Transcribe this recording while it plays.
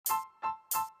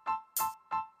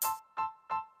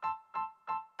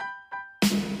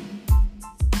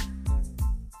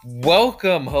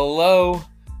Welcome. Hello.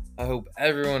 I hope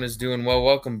everyone is doing well.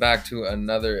 Welcome back to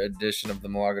another edition of the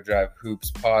Malaga Drive Hoops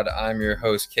Pod. I'm your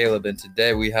host, Caleb, and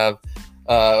today we have,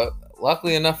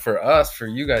 luckily enough for us, for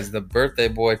you guys, the birthday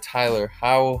boy, Tyler.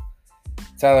 Tyler,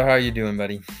 how are you doing,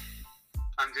 buddy?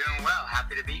 I'm doing well.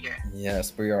 Happy to be here.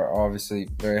 Yes, we are obviously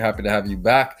very happy to have you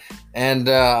back. And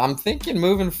I'm thinking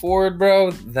moving forward,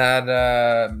 bro,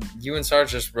 that you and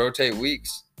Sarge just rotate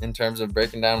weeks in terms of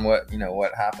breaking down what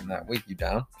happened that week. You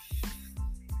down?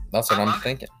 That's what I'm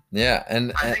thinking. Yeah,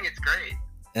 and I think it's great.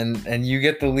 And you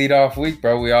get the leadoff week,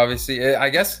 bro. We obviously, I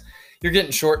guess you're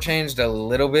getting shortchanged a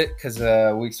little bit because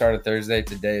week started Thursday.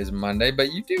 Today is Monday,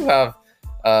 but you do have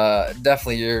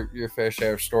definitely your fair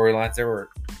share of storylines. There were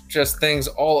just things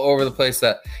all over the place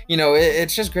that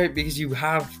it's just great because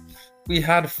we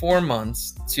had 4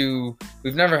 months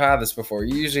we've never had this before.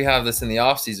 You usually have this in the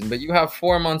off season, but you have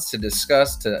 4 months to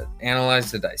discuss, to analyze,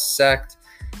 to dissect,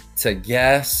 to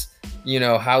guess,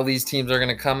 how these teams are going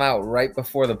to come out right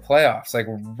before the playoffs. Like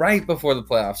right before the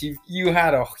playoffs, you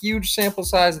had a huge sample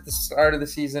size at the start of the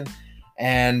season,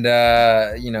 and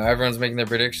everyone's making their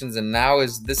predictions, and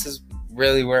this is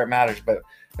really where it matters. But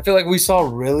I feel like we saw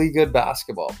really good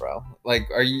basketball, bro. Like,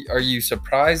 are you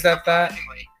surprised at that?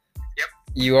 Yep.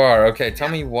 You are? Okay, tell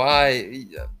me why.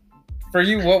 For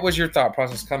you, what was your thought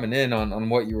process coming in on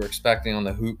what you were expecting on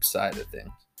the hoop side of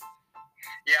things?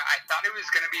 Yeah, I thought it was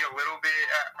going to be a little bit,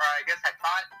 or I guess I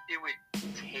thought it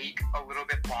would take a little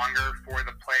bit longer for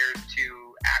the players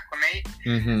to acclimate.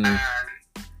 Mm-hmm.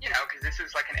 Because this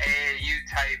is like an AAU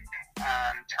type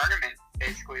tournament,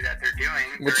 basically, that they're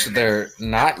doing. Which they're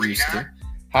not used to.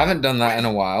 Haven't done that in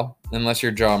a while, unless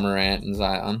you're Ja Morant and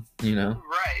Zion,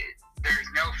 Right. There's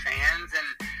no fans,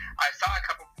 and I saw a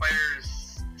couple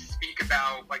players speak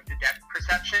about, like, the depth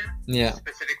perception. Yeah.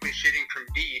 Specifically shooting from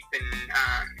deep and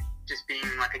just being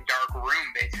like a dark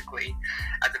room, basically,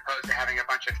 as opposed to having a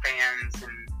bunch of fans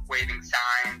and waving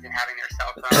signs and having their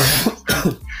cell phones and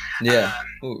stuff. Yeah.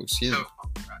 So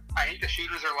I think the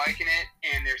shooters are liking it,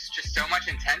 and there's just so much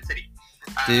intensity.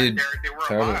 Dude, there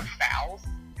were a lot of fouls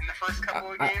in the first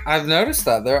couple of games. I've noticed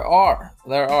that. There are.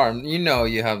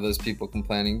 You have those people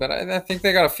complaining, but I think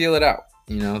they got to feel it out,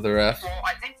 the refs. Well,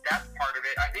 I think that's part of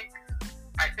it.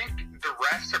 I think the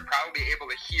refs are probably able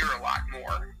to hear a lot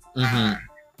more. Mm-hmm.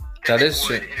 That is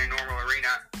true. In a normal arena.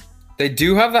 They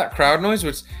do have that crowd noise,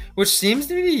 which seems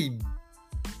to be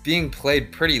being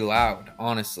played pretty loud,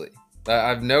 honestly.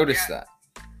 I've noticed that.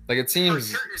 Like, it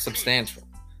seems substantial.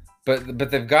 But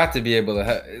they've got to be able to,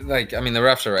 the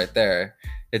refs are right there.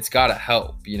 It's got to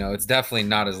help, It's definitely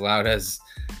not as loud as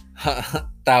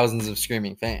thousands of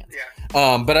screaming fans.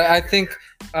 Yeah. But I think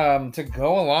to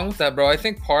go along with that, bro, I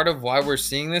think part of why we're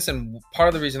seeing this, and part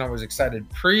of the reason I was excited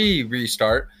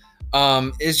pre-restart,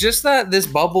 is just that this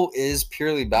bubble is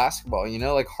purely basketball.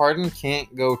 Like, Harden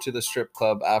can't go to the strip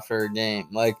club after a game.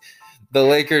 Like, the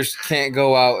Lakers can't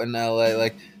go out in LA.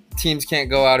 Like, teams can't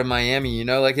go out in Miami.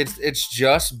 Like, it's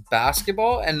just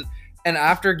basketball. And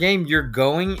after a game, you're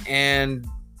going and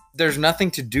there's nothing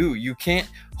to do. You can't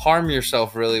harm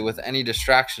yourself really with any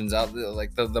distractions out there.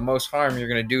 Like, the most harm you're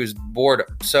going to do is boredom.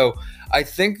 So I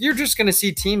think you're just going to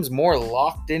see teams more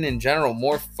locked in general,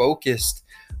 more focused.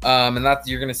 And that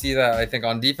you're going to see that, I think,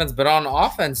 on defense, but on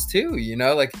offense too,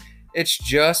 like, it's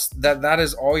just that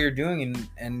is all you're doing.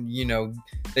 And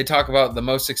they talk about the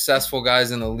most successful guys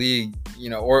in the league,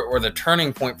 or the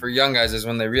turning point for young guys is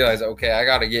when they realize, okay, I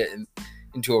got to get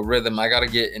into a rhythm. I got to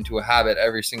get into a habit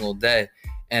every single day.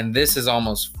 And this is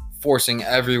almost forcing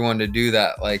everyone to do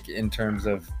that. Like, in terms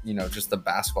of, just the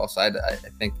basketball side, I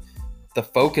think the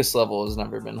focus level has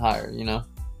never been higher,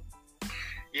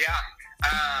 Yeah.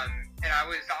 And I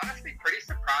was honestly pretty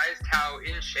surprised how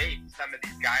in shape some of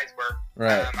these guys were.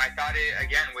 Right. I thought it,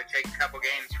 again, would take a couple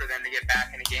games for them to get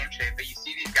back into game shape. But you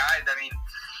see these guys,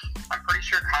 I'm pretty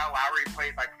sure Kyle Lowry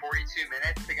played like 42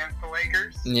 minutes against the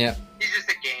Lakers. Yeah. He's just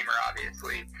a gamer,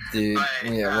 obviously. Dude,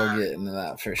 we'll get into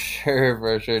that for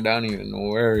sure. Don't even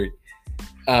worry.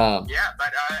 But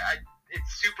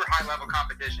it's super high-level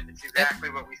competition. It's exactly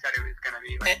what we said it was going to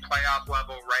be, like playoff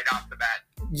level right off the bat.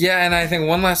 Yeah, and I think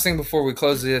one last thing before we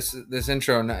close this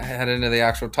intro and head into the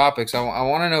actual topics, I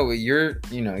want to know what your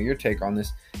take on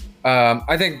this.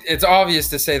 I think it's obvious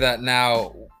to say that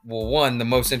now. Well, one, the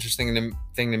most interesting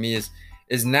thing to me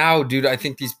is now, dude, I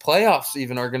think these playoffs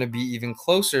even are going to be even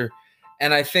closer.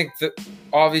 And I think that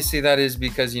obviously that is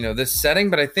because, this setting,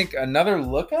 but I think another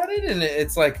look at it, and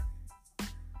it's like,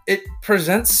 it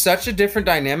presents such a different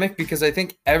dynamic because I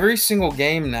think every single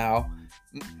game now,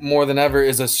 more than ever,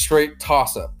 is a straight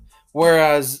toss-up.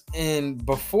 Whereas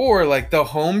before, like, the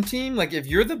home team, like, if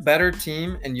you're the better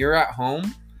team and you're at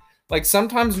home, Like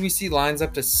sometimes we see lines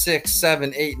up to 6,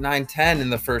 7, 8, 9, 10 in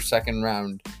the first, second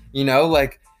round.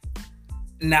 Like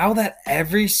now that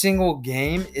every single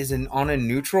game is on a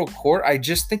neutral court, I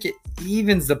just think it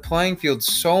evens the playing field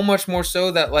so much more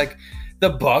so that like the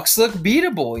Bucks look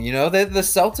beatable. The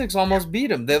Celtics almost beat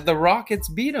them. The Rockets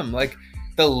beat them. Like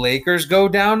the Lakers go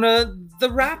down to the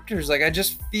Raptors. Like I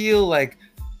just feel like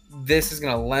this is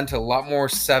going to lend to a lot more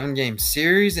 7-game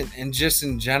series and just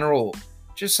in general,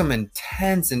 just some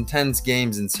intense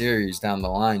games and series down the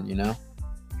line. Yeah,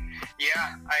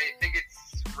 I think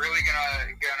it's really gonna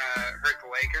hurt the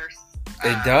Lakers.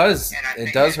 It does.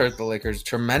 It does hurt the Lakers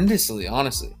tremendously,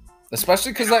 honestly,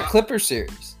 especially because that Clippers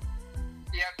series.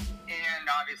 Yep, and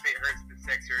obviously it hurts the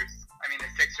Sixers. I mean, the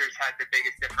Sixers had the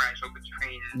biggest differential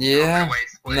between.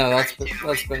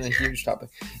 That's been a huge topic.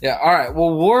 Yeah. All right.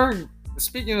 Well,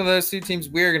 speaking of those two teams,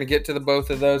 we're gonna get to the both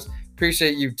of those.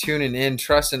 Appreciate you tuning in,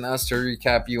 trusting us to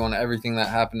recap you on everything that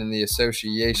happened in the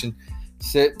association.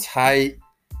 Sit tight.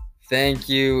 Thank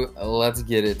you. Let's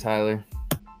get it, Tyler.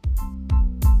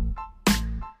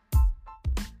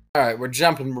 All right, we're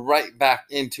jumping right back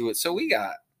into it. So we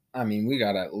got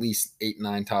at least 8,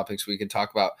 9 topics we could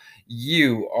talk about.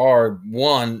 You are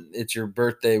one, it's your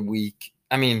birthday week.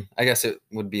 I mean, I guess it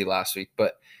would be last week,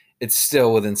 but it's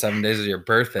still within 7 days of your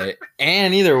birthday.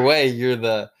 And either way, you're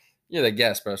the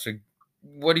guest, bro. So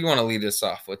what do you want to lead us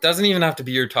off with? Doesn't even have to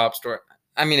be your top story.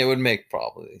 I mean, it would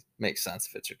probably make sense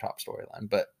if it's your top storyline,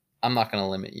 but I'm not going to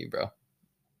limit you, bro.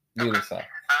 Lead us off.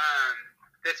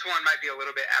 This one might be a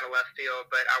little bit out of left field,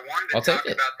 but I wanted to talk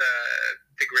about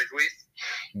the Grizzlies.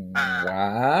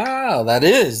 Wow, that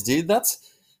is, dude.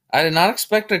 I did not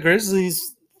expect the Grizzlies.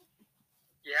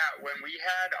 Yeah, when we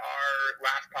had our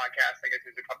last podcast, I guess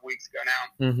it was a couple weeks ago now.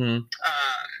 Mm-hmm.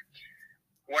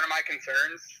 One of my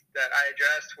concerns that I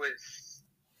addressed was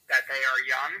that they are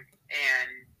young,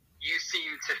 and you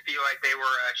seem to feel like they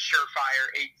were a surefire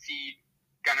 8 seed,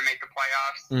 gonna make the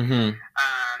playoffs.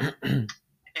 Mm-hmm.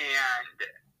 And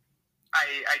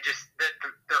I just they're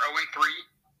 0-3.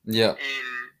 Yeah.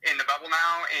 In the bubble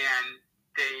now, and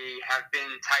they have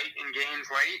been tight in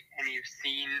games late, and you've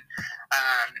seen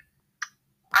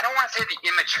I don't want to say the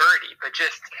immaturity, but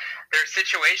just there are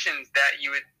situations that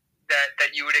you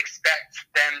would expect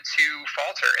them to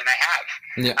falter, and they have.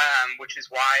 Yeah. Which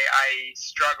is why I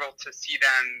struggle to see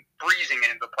them breezing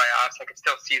into the playoffs. I could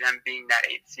still see them being that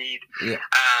 8 seed. Yeah.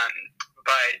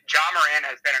 But Ja Morant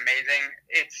has been amazing.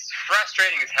 It's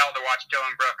frustrating as hell to watch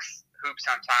Dylan Brooks hoop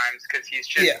sometimes because he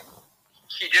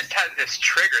just has this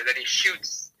trigger that he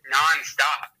shoots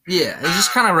nonstop. Yeah, he's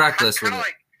just kind of reckless with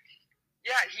it.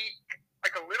 He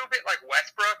like a little bit like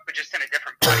Westbrook, but just in a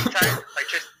different body type. Like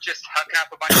just hucking up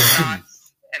a bunch of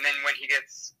shots, and then when he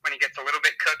gets a little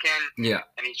bit cooking,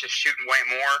 and he's just shooting way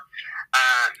more.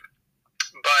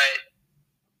 But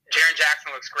Jaren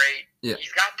Jackson looks great. Yeah.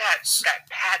 He's got that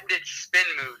patented spin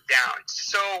move down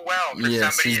so well for somebody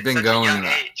at such a young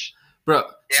age. Bro,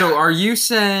 yeah. So are you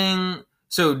saying –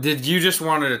 so did you just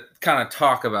want to kind of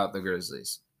talk about the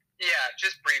Grizzlies? Yeah,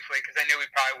 just briefly because I knew we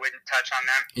probably wouldn't touch on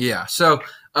them. Yeah, so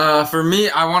for me,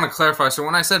 I want to clarify. So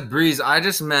when I said breeze, I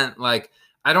just meant like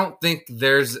I didn't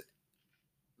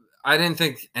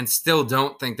think and still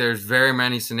don't think there's very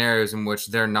many scenarios in which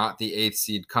they're not the 8th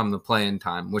seed come the play-in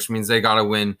time, which means they got to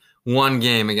win one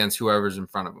game against whoever's in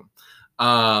front of them.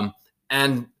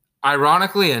 And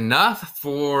ironically enough,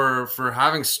 for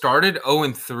having started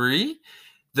 0-3,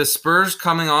 the Spurs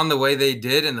coming on the way they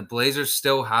did and the Blazers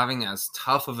still having as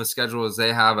tough of a schedule as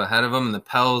they have ahead of them and the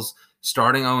Pels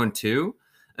starting 0-2,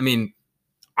 I mean,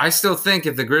 I still think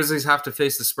if the Grizzlies have to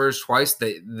face the Spurs twice,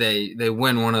 they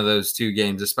win one of those 2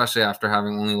 games, especially after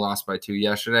having only lost by 2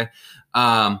 yesterday.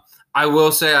 I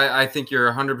will say I think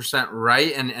you're 100%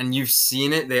 right, and you've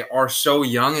seen it. They are so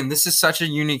young, and this is such a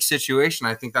unique situation.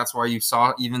 I think that's why you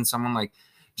saw even someone like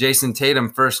Jason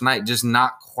Tatum first night just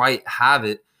not quite have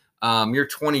it. You're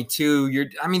 22.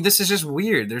 This is just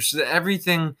weird.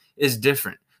 Everything is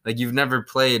different. Like you've never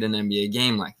played an NBA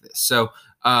game like this. So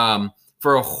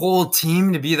for a whole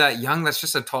team to be that young, that's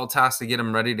just a tall task to get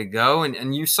them ready to go.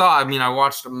 And you saw, I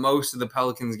watched most of the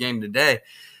Pelicans game today.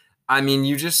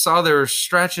 You just saw there were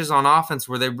stretches on offense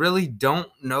where they really don't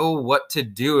know what to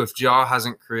do if Ja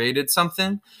hasn't created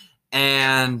something.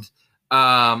 And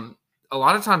a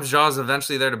lot of times Ja's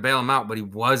eventually there to bail him out, but he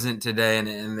wasn't today,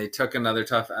 and they took another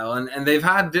tough L. And they've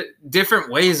had different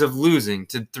ways of losing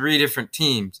to 3 different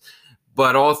teams,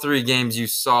 but all 3 games you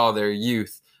saw their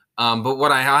youth. But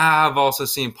what I have also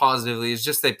seen positively is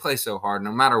just they play so hard.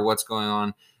 No matter what's going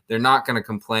on, they're not going to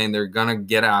complain. They're going to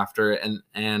get after it,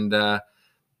 and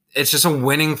it's just a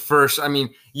winning first. I mean,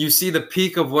 you see the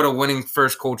peak of what a winning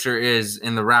first culture is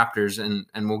in the Raptors,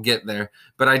 and we'll get there.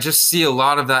 But I just see a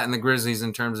lot of that in the Grizzlies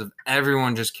in terms of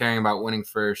everyone just caring about winning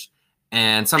first.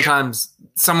 And sometimes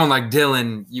someone like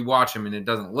Dylan, you watch him and it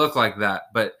doesn't look like that.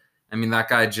 But I mean, that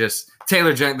guy just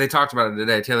they talked about it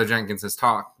today. Taylor Jenkins has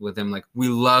talked with him like, we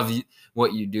love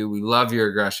what you do. We love your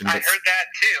aggression. I heard that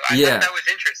too. I thought that was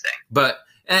interesting. But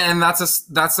and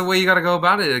that's the way you got to go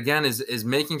about it. Again, is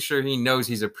making sure he knows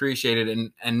he's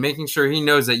appreciated and making sure he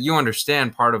knows that you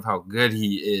understand part of how good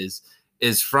he is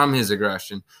from his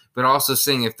aggression, but also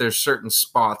seeing if there's certain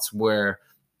spots where,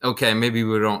 okay, maybe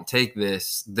we don't take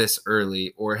this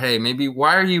early, or hey, maybe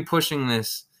why are you pushing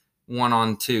this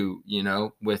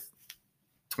 1-on-2, with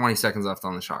 20 seconds left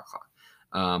on the shot clock.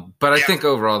 But I think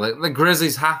overall the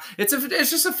Grizzlies it's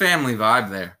just a family vibe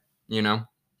there, Yeah.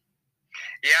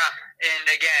 And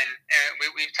again,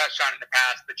 we've touched on it in the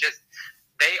past, but just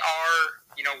they are,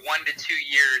 1 to 2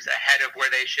 years ahead of where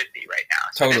they should be right now.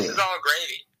 So totally. This is all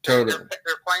gravy. Totally.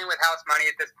 They're playing with house money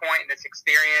at this point, and this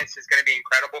experience is going to be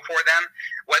incredible for them,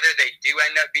 whether they do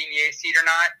end up being the 8th seed or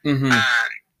not,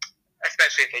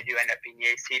 especially if they do end up being the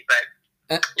 8th seed. But,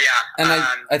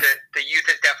 the youth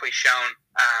has definitely shown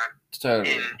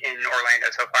in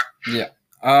Orlando so far. Yeah.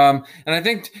 And I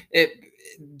think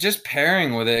just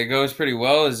pairing with it goes pretty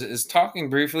well is talking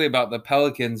briefly about the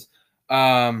Pelicans.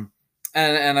 And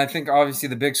I think obviously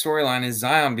the big storyline is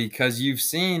Zion, because you've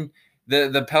seen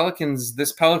the Pelicans,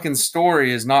 this Pelicans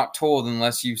story is not told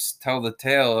unless you tell the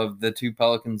tale of the two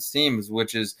Pelicans teams,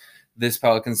 which is this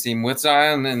Pelicans team with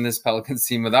Zion and this Pelicans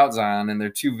team without Zion. And they're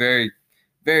two very,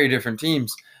 very different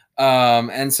teams.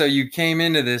 And so you came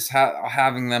into this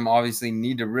having them obviously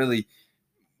need to really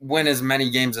win as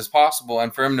many games as possible,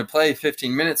 and for him to play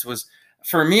 15 minutes was,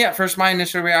 for me at first, my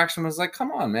initial reaction was like, come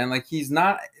on, man, like he's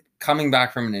not coming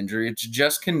back from an injury, it's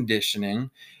just conditioning,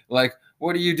 like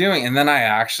what are you doing? And then I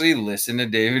actually listened to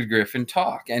David Griffin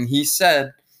talk, and he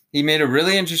made a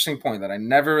really interesting point that I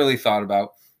never really thought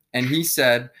about. And he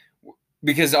said,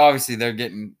 because obviously they're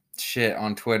getting shit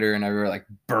on Twitter and everywhere, like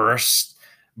burst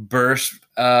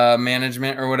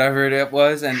management or whatever it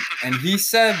was, and he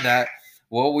said that,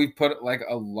 well, we put like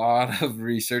a lot of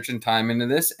research and time into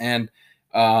this, and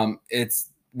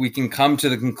we can come to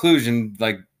the conclusion,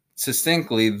 like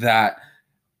succinctly, that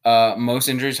most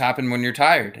injuries happen when you're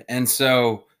tired, and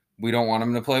so we don't want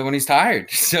him to play when he's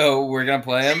tired. So we're gonna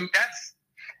play him.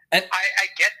 And I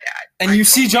get that. And you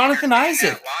see Jonathan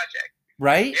Isaac,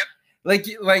 right? Yep.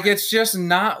 Like it's just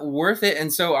not worth it.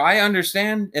 And so I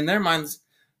understand in their minds,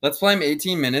 let's play him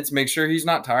 18 minutes, make sure he's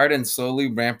not tired, and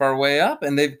slowly ramp our way up.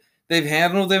 And they've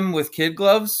handled him with kid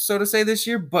gloves, so to say, this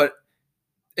year, but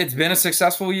it's been a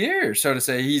successful year, so to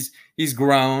say. He's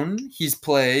grown, he's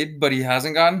played, but he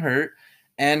hasn't gotten hurt.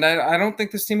 And I don't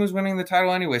think this team was winning the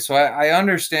title anyway. So I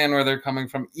understand where they're coming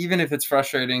from, even if it's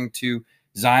frustrating to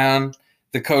Zion,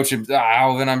 the coach,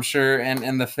 Alvin, I'm sure,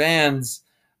 and the fans.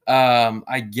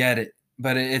 I get it.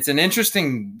 But it's an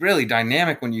interesting, really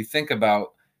dynamic when you think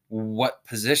about what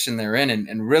position they're in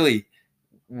and really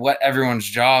what everyone's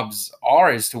jobs are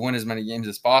is to win as many games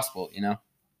as possible, Yeah,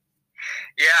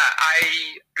 I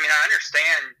mean, I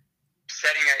understand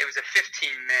setting it was a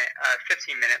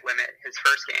 15-minute limit his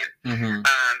first game. And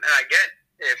I get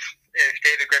if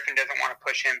David Griffin doesn't want to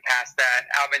push him past that.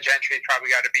 Alvin Gentry's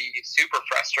probably got to be super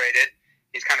frustrated.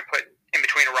 He's kind of put in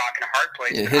between a rock and a hard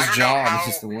place. Yeah, his job is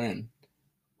just to win.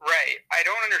 Right. I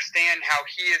don't understand how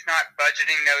he is not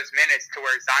budgeting those minutes to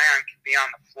where Zion can be on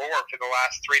the floor for the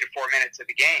last 3 to 4 minutes of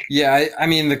the game. Yeah, I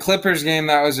mean, the Clippers game,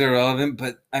 that was irrelevant,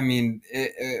 but I mean,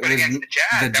 it was against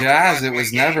the Jazz, it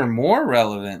was never more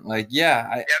relevant. Like,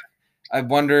 I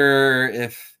wonder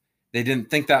if they didn't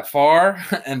think that far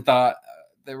and thought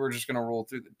they were just going to roll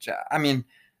through the Jazz. I mean,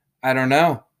 I don't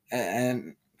know.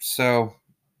 And so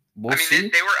we'll see. They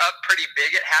were up pretty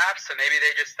big at half, so maybe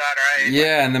they just thought, all right.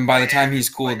 Yeah, and then by the time he's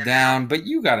cooled down, but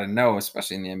you got to know,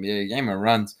 especially in the NBA game of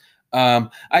runs.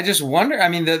 I just wonder, I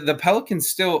mean, the Pelicans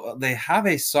still, they have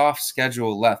a soft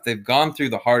schedule left. They've gone through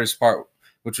the hardest part,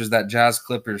 which was that Jazz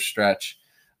Clippers stretch.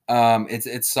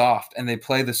 It's soft, and they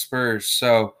play the Spurs.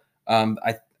 So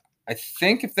I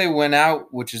think if they win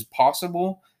out, which is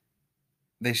possible,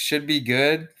 they should be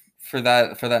good for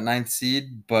that ninth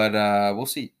seed, but we'll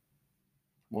see.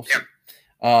 We'll see.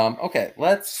 Okay,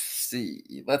 let's see.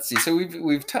 So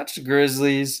we've touched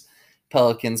Grizzlies,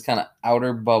 Pelicans, kind of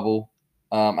outer bubble,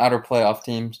 outer playoff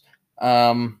teams.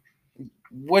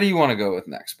 What do you want to go with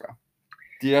next, bro?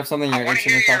 Do you have something you're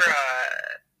interested in talking about?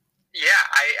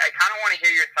 I kind of want to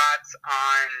hear your thoughts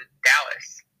on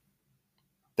Dallas.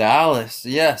 Dallas,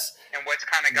 yes. And what's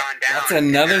kind of gone down. That's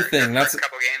another thing. That's a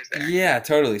couple games there. Yeah,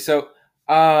 totally. So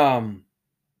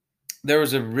There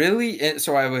was a really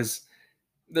so I was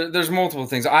there's multiple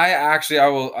things. I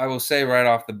will say right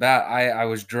off the bat, I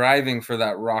was driving for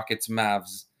that Rockets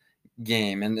Mavs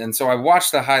game, and so I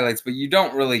watched the highlights, but you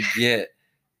don't really get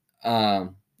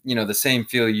the same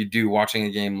feel you do watching a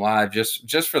game live,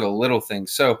 just for the little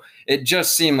things. So it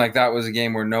just seemed like that was a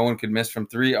game where no one could miss from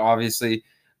three. Obviously,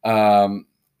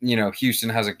 Houston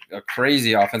has a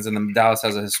crazy offense, and then Dallas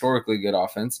has a historically good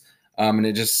offense. And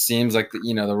it just seems like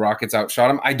the Rockets outshot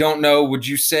them. I don't know. Would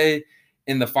you say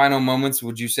in the final moments,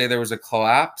 would you say there was a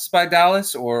collapse by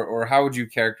Dallas, or how would you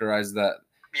characterize that?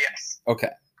 Yes. Okay.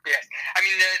 Yes. I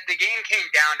mean, the game came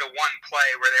down to one play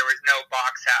where there was no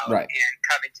box out, right, and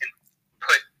Covington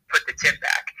put the tip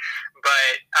back.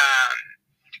 But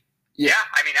yeah,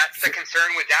 I mean that's the concern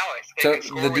with Dallas. They can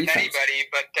score with anybody,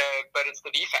 but it's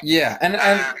the defense. Yeah,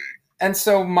 and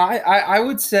so I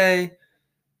would say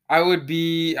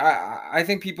I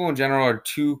think people in general are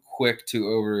too quick to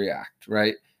overreact,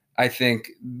 right? I think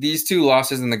these two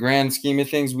losses in the grand scheme of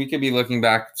things, we could be looking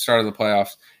back at the start of the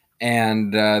playoffs,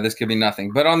 and this could be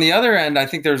nothing. But on the other end, I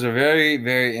think there's a very,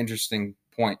 very interesting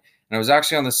point. And I was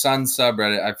actually on the Suns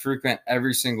subreddit. I frequent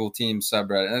every single team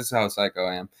subreddit. That's how psycho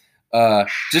I am.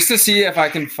 Just to see if I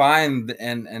can find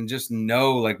and just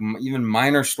know like even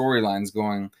minor storylines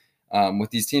going with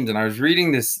these teams. And I was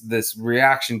reading this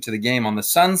reaction to the game on the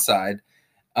Suns side,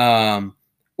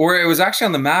 or it was actually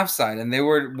on the Mavs side.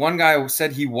 And one guy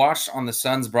said he watched on the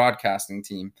Suns broadcasting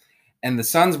team. And the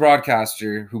Suns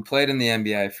broadcaster who played in the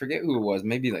NBA, I forget who it was,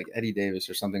 maybe like Eddie Davis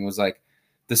or something, was like,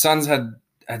 the Suns had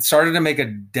started to make a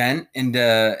dent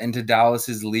into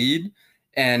Dallas's lead,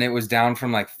 and it was down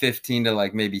from like 15 to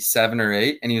like maybe 7 or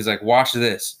 8. And he was like, watch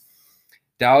this.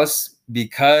 Dallas,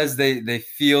 because they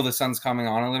feel the Suns coming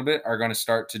on a little bit, are going to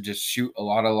start to just shoot a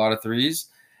lot of threes,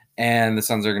 and the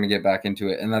Suns are going to get back into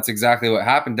it. And that's exactly what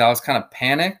happened. Dallas kind of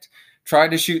panicked,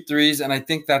 tried to shoot threes, and I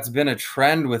think that's been a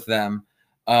trend with them.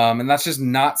 And that's just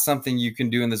not something you can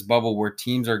do in this bubble where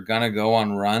teams are going to go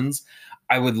on runs.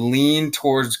 I would lean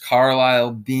towards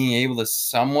Carlisle being able to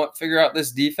somewhat figure out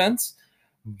this defense,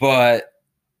 and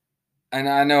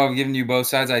I know I've given you both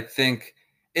sides. I think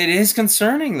it is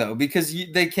concerning though, because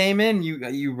they came in,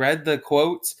 you read the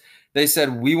quotes. They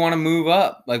said, we want to move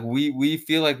up. Like we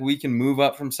feel like we can move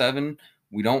up from 7.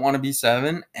 We don't want to be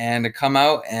 7, and to come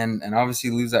out and obviously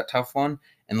lose that tough one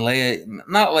and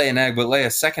not lay an egg, but lay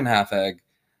a second half egg.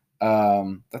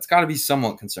 That's got to be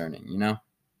somewhat concerning, I mean,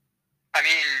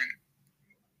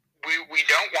 we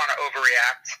don't want to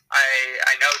overreact.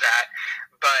 I know that,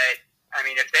 but I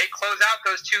mean, if they close out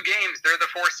those 2 games, they're the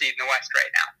 4 seed in the West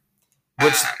right now.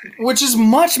 Which is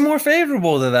much more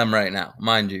favorable to them right now,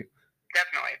 mind you.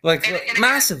 Definitely, like and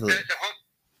massively. Again,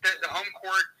 the home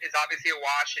court is obviously a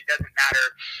wash. It doesn't matter,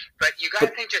 but you got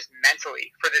to think just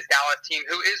mentally for this Dallas team,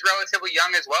 who is relatively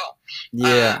young as well.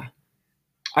 Yeah.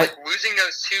 Losing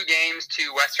those 2 games to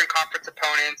Western Conference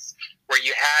opponents where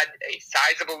you had a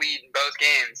sizable lead in both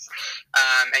games,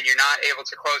 and you're not able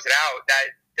to close it out, that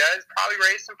does probably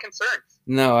raise some concerns.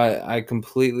 No, I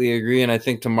completely agree, and I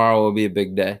think tomorrow will be a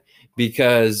big day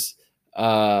because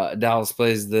Dallas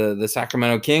plays the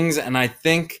Sacramento Kings, and I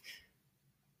think,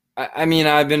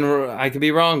 I could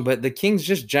be wrong, but the Kings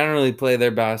just generally play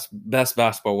their best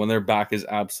basketball when their back is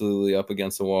absolutely up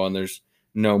against the wall and there's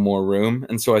no more room.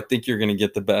 And so I think you're going to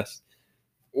get the best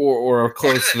or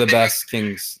close to the best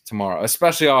Kings tomorrow,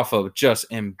 especially off of just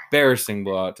embarrassing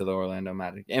blowout to the Orlando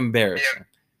Magic. Embarrassing.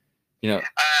 One of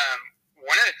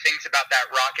the things about that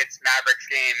Rockets-Mavericks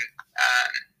game,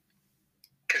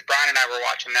 because Brian and I were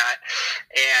watching that,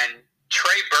 and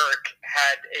Trey Burke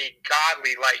had a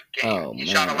godly light game. Oh, he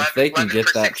shot 11, if they can get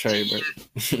that 16, Trey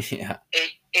Burke. Yeah. 8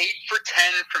 for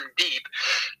 10 from deep.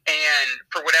 And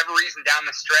for whatever reason down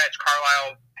the stretch,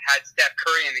 Carlisle had Steph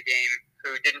Curry in the game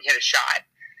who didn't hit a shot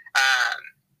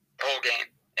the whole game.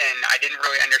 And I didn't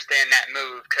really understand that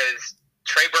move because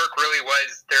Trey Burke really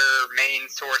was their main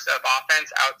source of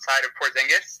offense outside of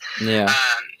Porzingis. Yeah.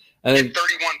 I think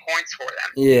 31 points for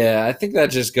them. Yeah, I think that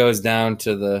just goes down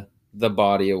to the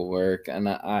body of work, and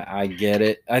I get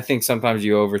it. I think sometimes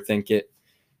you overthink it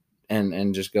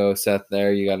and just go, Seth,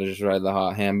 there, you got to just ride the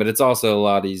hot hand. But it's also a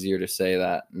lot easier to say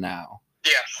that now.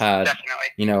 Yes,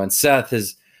 definitely. And Seth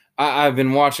is – I've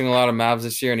been watching a lot of Mavs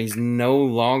this year, and he's no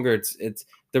longer – it's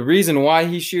the reason why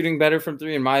he's shooting better from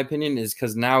 3, in my opinion, is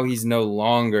because now he's no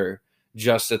longer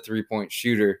just a 3-point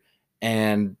shooter.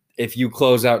 And if you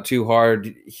close out too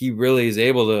hard, he really is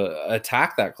able to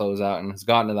attack that closeout and has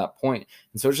gotten to that point.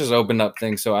 And so it's just opened up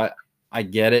things. So I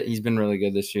get it. He's been really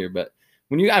good this year. But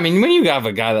when you have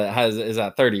a guy that is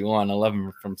at 31,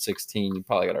 11 from 16, you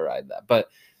probably got to ride that. But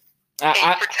 8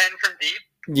 for 10 from deep.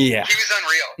 Yeah. He was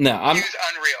unreal. No, He was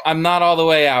unreal. I'm not all the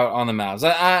way out on the Mavs.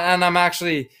 And I'm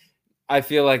actually, I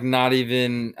feel like not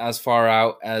even as far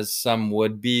out as some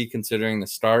would be considering the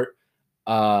start.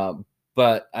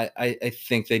 But I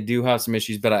think they do have some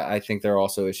issues, but I think there are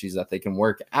also issues that they can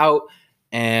work out.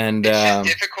 And it's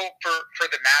just difficult for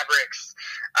the Mavericks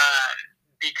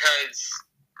because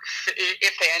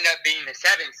if they end up being the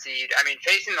 7th seed, I mean,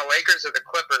 facing the Lakers or the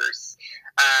Clippers,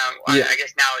 Yeah. I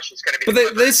guess now it's just going to be.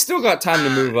 But they still got time to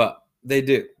move up. They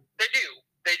do. They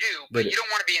do, but you don't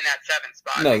want to be in that 7th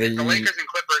spot. No, because the Lakers and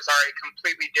Clippers are a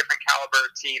completely different caliber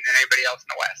of team than anybody else in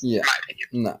the West, in my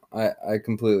opinion. No, I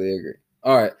completely agree.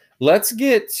 All right, let's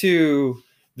get to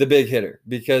the big hitter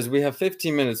because we have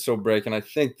 15 minutes till break, and I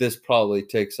think this probably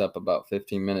takes up about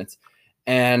 15 minutes.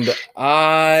 And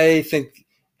I think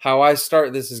how I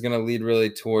start this is going to lead really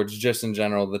towards just in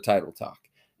general the title talk.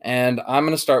 And I'm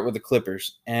going to start with the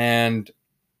Clippers. And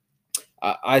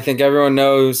I think everyone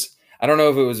knows, I don't know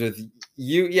if it was with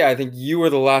you. Yeah, I think you were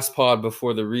the last pod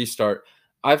before the restart.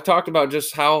 I've talked about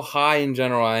just how high in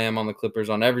general I am on the Clippers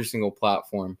on every single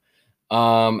platform.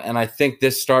 And I think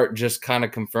this start just kind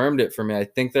of confirmed it for me. I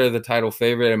think they're the title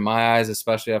favorite in my eyes,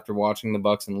 especially after watching the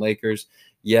Bucks and Lakers.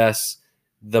 Yes,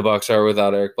 the Bucks are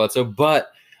without Eric Bledsoe,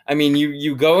 but I mean,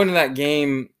 you go into that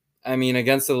game, I mean,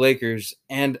 against the Lakers,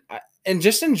 and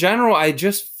just in general, I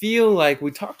just feel like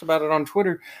we talked about it on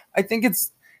Twitter. I think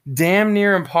it's damn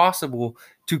near impossible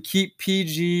to keep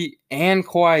PG and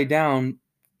Kawhi down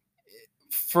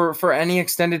for any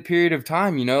extended period of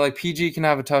time. You know, like PG can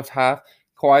have a tough half,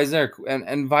 Kawhi's there,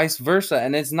 and vice versa.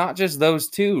 And it's not just those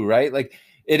two, right? Like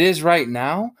it is right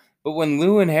now. But when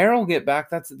Lou and Harrell get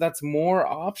back, that's more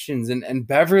options. And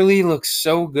Beverly looks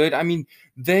so good. I mean,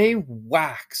 they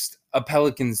waxed a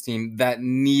Pelicans team that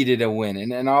needed a win.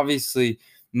 And obviously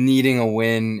needing a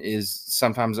win is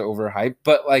sometimes overhyped,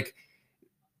 but like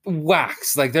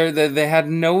wax, like they had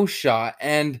no shot.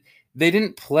 And they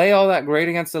didn't play all that great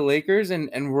against the Lakers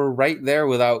and were right there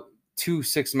without 2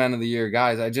 6 men of the year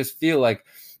guys. I just feel like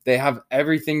they have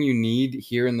everything you need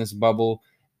here in this bubble.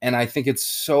 And I think it's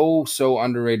so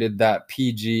underrated that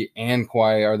PG and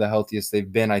Kawhi are the healthiest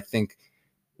they've been. I think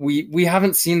we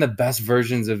haven't seen the best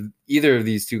versions of either of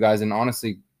these two guys in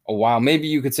honestly a while. Maybe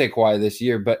you could say Kawhi this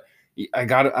year, but I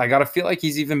gotta feel like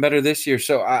he's even better this year.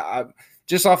 So I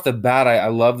just off the bat, I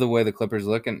love the way the Clippers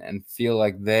look and feel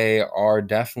like they are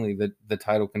definitely the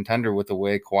title contender with the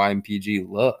way Kawhi and PG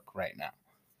look right now.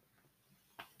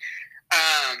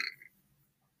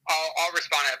 I'll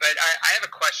respond to that, but I have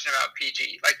a question about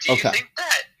PG. Like, do you think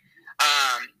that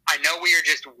I know we are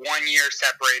just 1 year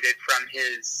separated from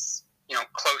his,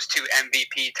 close to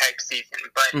MVP type season,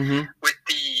 but with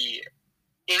the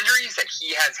injuries that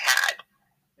he has had,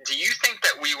 do you think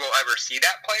that we will ever see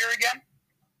that player again?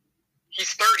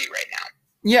 He's 30 right now.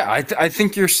 Yeah, I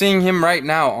think you're seeing him right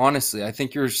now, honestly. I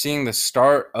think you're seeing the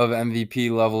start of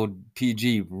MVP level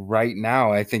PG right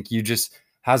now. I think you just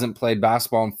hasn't played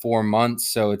basketball in 4 months,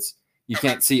 so you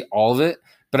can't see all of it.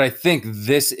 But I think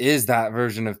this is that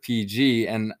version of PG,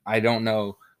 and I don't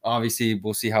know. Obviously,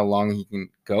 we'll see how long he can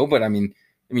go. But I mean,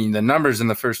 the numbers in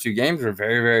the first 2 games were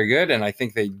very, very good, and I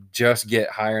think they just get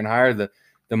higher and higher the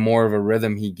more of a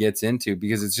rhythm he gets into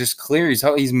because it's just clear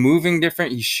he's moving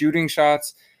different. He's shooting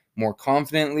shots more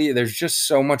confidently. There's just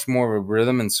so much more of a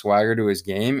rhythm and swagger to his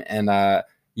game. And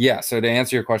so to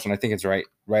answer your question, I think it's right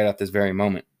at this very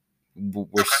moment.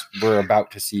 We're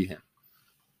about to see him.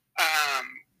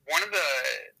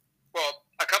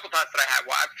 A couple thoughts that I had.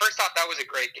 Well, first off, that was a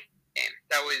great game.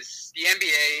 The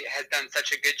NBA has done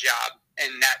such a good job.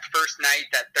 And that first night,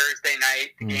 that Thursday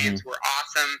night, the games were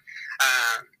awesome.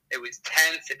 It was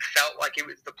tense. It felt like it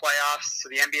was the playoffs. So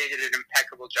the NBA did an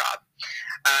impeccable job.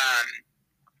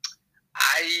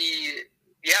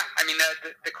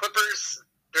 The Clippers,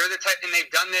 they're the type, and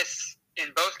they've done this in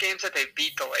both games that they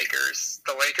beat the Lakers.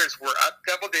 The Lakers were up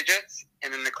double digits,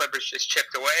 and then the Clippers just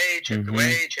chipped away. And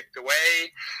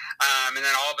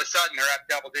then all of a sudden they're up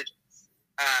double digits.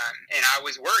 And I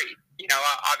was worried.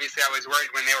 Obviously I was worried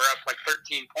when they were up like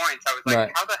 13 points. I was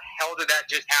like, How the hell did that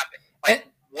just happen?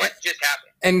 What just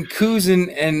happened? And Kuz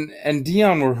and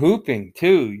Dion were hooping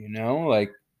too,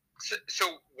 So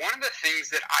one of the things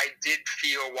that I did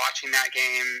feel watching that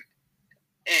game,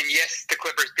 and yes, the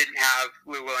Clippers didn't have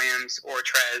Lou Williams or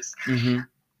Trez.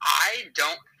 I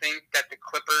don't think that the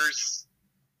Clippers'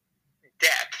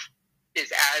 depth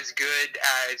is as good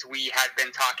as we had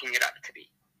been talking it up to be.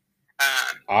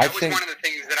 That was one of the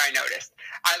things that I noticed.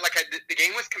 The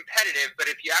game was competitive, but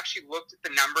if you actually looked at the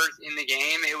numbers in the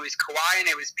game, it was Kawhi and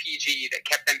it was PG that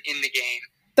kept them in the game.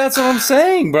 That's what I'm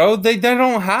saying, bro. They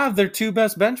don't have their 2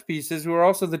 best bench pieces, who are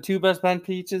also the 2 best bench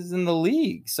pieces in the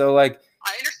league. So,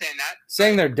 I understand that.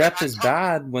 Saying their depth is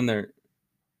bad when they're.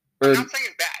 I'm not saying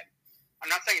it's bad. I'm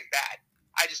not saying it's bad.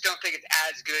 I just don't think it's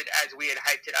as good as we had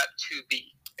hyped it up to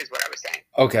be, is what I was saying.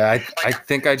 Okay, I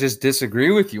think I just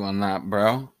disagree with you on that,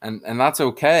 bro. And that's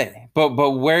okay. But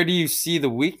where do you see the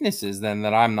weaknesses then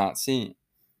that I'm not seeing?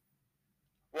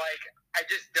 Like, I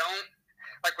just don't.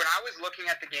 Like, when I was looking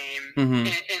at the game, Mm-hmm.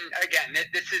 and again,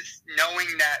 this is knowing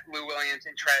that Lou Williams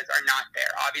and Trez are not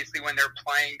there. Obviously, when they're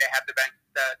playing, they have the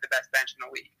best bench in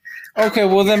the league. Okay,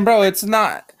 well then, bro, it's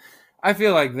not. I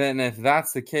feel like then if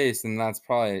that's the case, then that's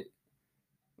probably.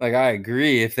 Like, I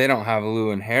agree. If they don't have Lou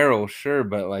and Harold, sure,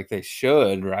 but, like, they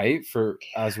should, right? They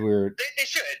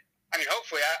should. I mean,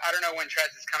 hopefully. I don't know when Trez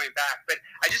is coming back, but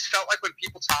I just felt like when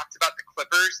people talked about the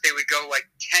Clippers, they would go, like,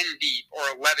 10 deep or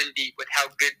 11 deep with how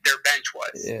good their bench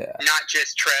was. Yeah. Not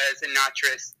just Trez and not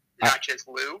just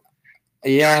Lou.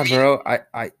 Yeah, You know what bro.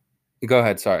 I Go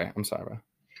ahead. Sorry. I'm sorry, bro.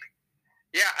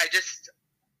 Yeah,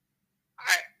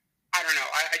 I don't know.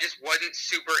 I just wasn't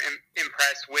super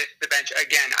impressed with the bench.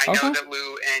 Again, I know that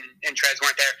Lou and Trez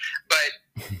weren't there, but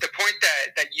the point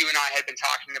that you and I had been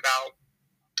talking about,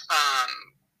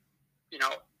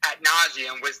 ad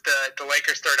nauseum was the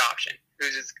Lakers' third option.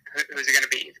 Who's it going to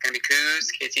be? Is it going to be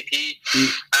Kuz, KCP?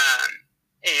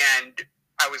 And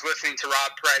I was listening to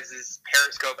Rob Perez's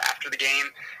Periscope after the game.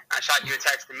 I shot you a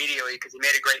text immediately because he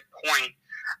made a great point.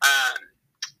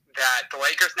 That the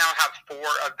Lakers now have 4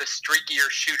 of the streakier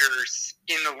shooters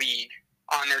in the league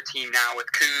on their team now with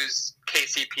Kuz,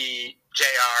 KCP,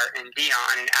 JR, and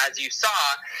Dion. And as you saw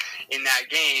in that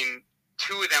game,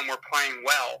 2 of them were playing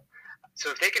well. So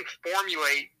if they can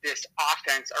formulate this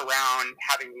offense around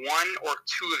having 1 or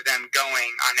 2 of them going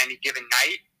on any given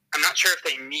night, I'm not sure if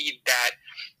they need that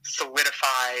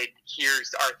solidified,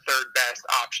 here's our third best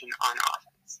option on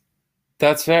offense.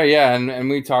 That's fair, yeah, and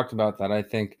we talked about that, I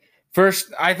think.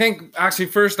 First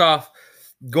off,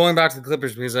 going back to the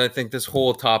Clippers, because I think this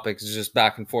whole topic is just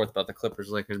back and forth about the Clippers,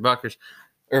 Lakers,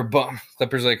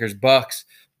 Clippers, Lakers, Bucks.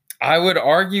 I would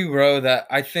argue, bro, that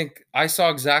I think I saw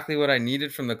exactly what I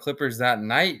needed from the Clippers that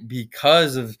night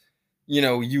because of,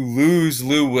 you lose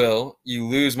Lou Will, you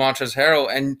lose Montrezl Harrell,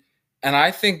 and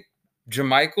I think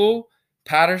JaMychal,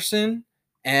 Patterson,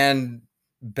 and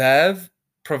Bev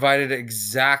provided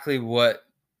exactly what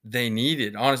they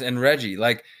needed, honestly, and Reggie.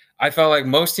 Like, I felt like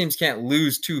most teams can't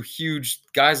lose 2 huge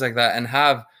guys like that and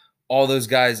have all those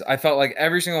guys. I felt like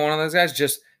every single one of those guys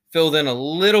just filled in a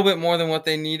little bit more than what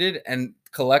they needed, and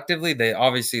collectively they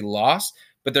obviously lost,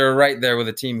 but they were right there with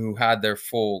a team who had their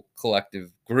full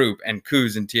collective group, and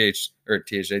Kuz and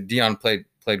Dion played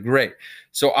great.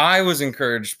 So I was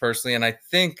encouraged personally, and I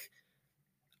think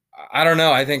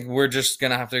we're just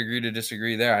going to have to agree to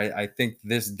disagree there. I think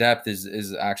this depth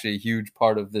is actually a huge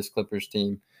part of this Clippers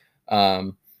team.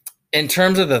 In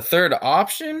terms of the third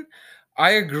option,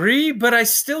 I agree, but I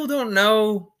still don't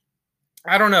know.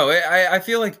 I don't know. I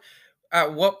feel like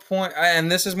at what point,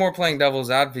 and this is more playing devil's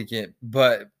advocate,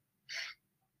 but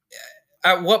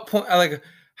at what point, like,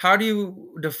 how do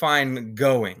you define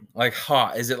going? Like,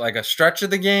 hot? Is it like a stretch of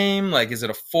the game? Like, is it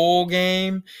a full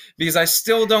game? Because I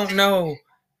still don't know,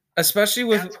 especially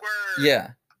with, That's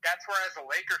where, as a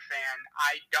Laker fan,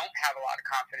 I don't have a lot of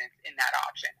confidence in that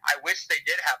option. I wish they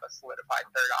did have a solidified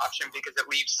third option because it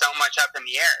leaves so much up in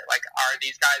the air. Like, are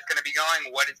these guys going to be going?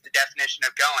 What is the definition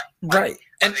of going? Right.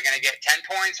 Are they going to get 10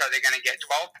 points? Are they going to get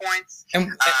 12 points?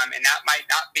 And that might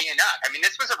not be enough. I mean,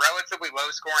 this was a relatively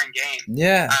low-scoring game.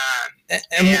 Yeah.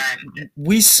 And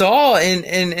we saw, and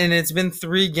it's been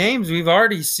 3 games, we've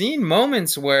already seen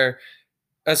moments where,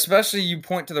 especially you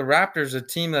point to the Raptors, a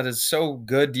team that is so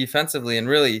good defensively, and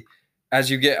really, as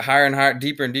you get higher and higher,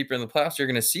 deeper and deeper in the playoffs, you're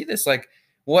going to see this. Like,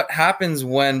 what happens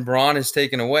when Braun is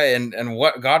taken away, and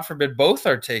what, God forbid, both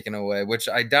are taken away, which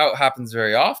I doubt happens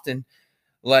very often.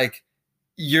 Like,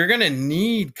 you're going to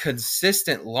need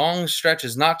consistent long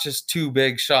stretches, not just 2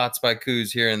 big shots by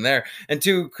Kuz here and there. And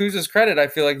to Kuz's credit, I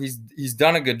feel like he's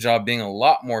done a good job being a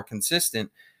lot more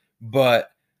consistent.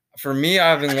 But for me,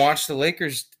 having watched the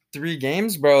Lakers 3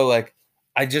 games, bro, like,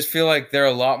 I just feel like they're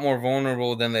a lot more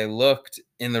vulnerable than they looked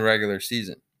in the regular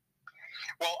season.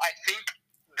 Well, I think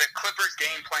the Clippers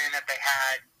game plan that they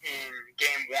had in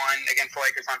game 1 against the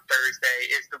Lakers on Thursday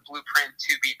is the blueprint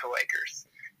to beat the Lakers.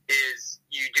 Is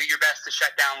you do your best to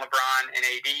shut down LeBron and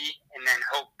AD, and then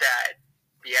hope that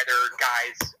the other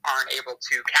guys aren't able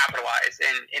to capitalize.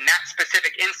 And in that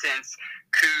specific instance,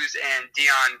 Kuz and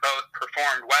Dion both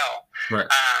performed well. Right.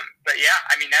 But yeah,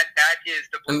 I mean, that is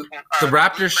the blueprint. The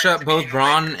Raptors shut both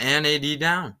Braun and AD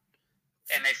down.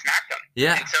 And they smacked them.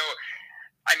 Yeah. And so,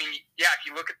 I mean, if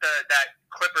you look at that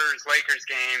Clippers-Lakers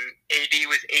game, AD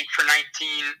was 8 for 19,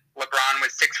 LeBron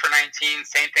was 6 for 19,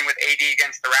 same thing with AD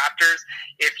against the Raptors.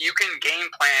 If you can game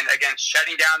plan against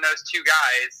shutting down those two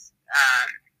guys,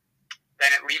 then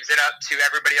it leaves it up to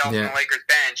everybody else on the Lakers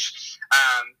bench.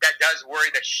 That does worry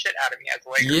the shit out of me as a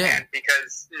Lakers fan,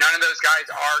 because none of those guys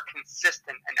are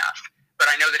consistent enough. But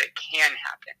I know that it can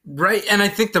happen. Right, and I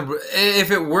think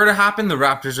if it were to happen, the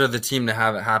Raptors are the team to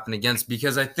have it happen against,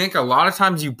 because I think a lot of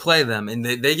times you play them, and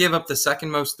they give up the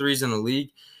second most threes in the league,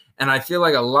 and I feel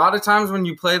like a lot of times when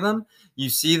you play them,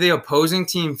 you see the opposing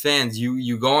team fans,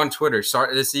 you go on Twitter.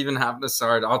 This even happened to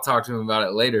Sard. I'll talk to him about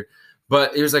it later.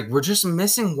 But it was like, we're just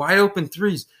missing wide open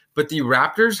threes. But the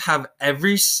Raptors have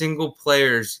every single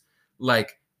player's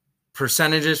like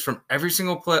percentages from every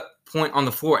single point on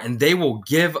the floor, and they will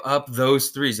give up those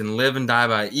threes and live and die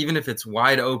by it, even if it's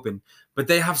wide open. But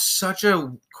they have such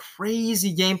a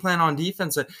crazy game plan on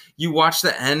defense that you watch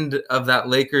the end of that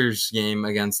Lakers game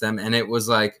against them, and it was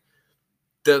like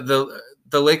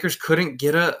the Lakers couldn't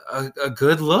get a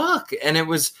good look. And it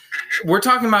was, we're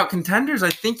talking about contenders. I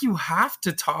think you have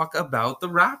to talk about the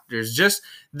Raptors. Just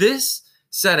this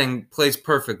setting plays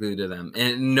perfectly to them,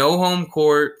 and no home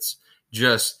courts,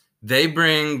 just they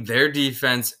bring their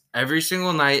defense every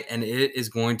single night, and it is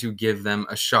going to give them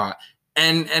a shot.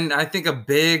 And I think a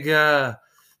big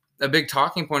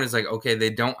talking point is like, okay, they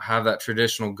don't have that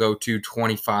traditional go-to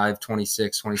 25,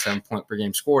 26, 27 point per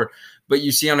game score. But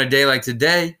you see on a day like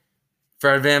today,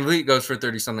 Fred VanVleet goes for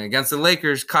 30-something. Against the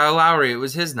Lakers, Kyle Lowry, it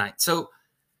was his night. So,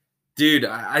 dude,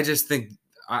 I just think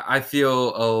I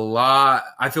feel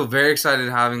very excited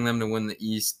having them to win the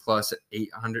East plus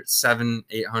 800,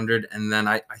 800. And then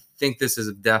I think this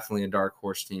is definitely a dark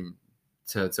horse team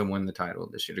to win the title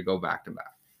this year, to go back to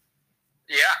back.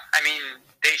 Yeah, I mean,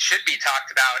 they should be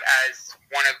talked about as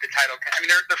one of the title. I mean,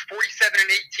 they're 47 and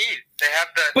 18. They have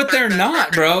but they're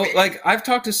not, bro. Like, I've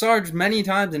talked to Sarge many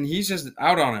times, and he's just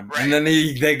out on him. Right. And then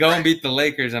they go and beat the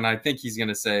Lakers, and I think he's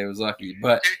gonna say it was lucky.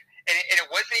 But and it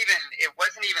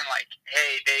wasn't even like,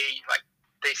 hey,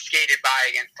 they skated by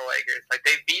against the Lakers. Like,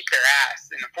 they beat their ass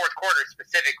in the fourth quarter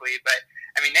specifically. But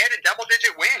I mean, they had a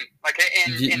double-digit win. Like,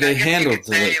 and they handled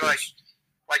the Lakers.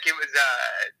 Like it was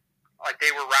like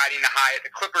they were riding the high of the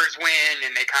Clippers win,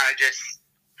 and they kind of just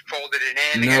folded it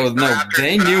in. No,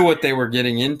 they knew what they were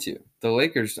getting into. The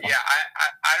Lakers. Yeah,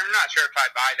 I'm not sure if I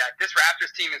buy that. This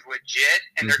Raptors team is legit,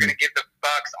 and they're going to give the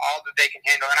Bucks all that they can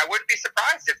handle. And I wouldn't be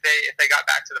surprised if they got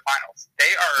back to the finals. They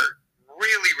are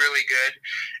really, really good.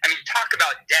 I mean, talk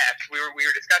about depth. We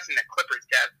were discussing the Clippers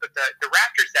depth, but the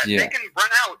Raptors depth, they can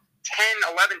run out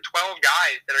 10, 11, 12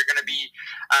 guys that are going to be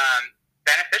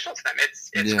beneficial to them. It's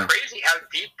crazy how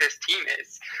deep this team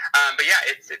is. But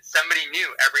yeah, it's somebody new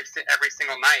every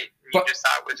single night. You just saw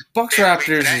it was Bucks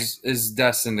Raptors is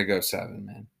destined to go 7,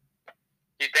 man.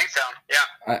 You think so?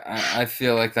 Yeah. I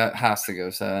feel like that has to go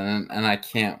 7, and I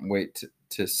can't wait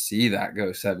to see that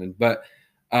go 7. But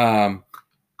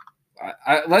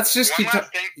let's just keep.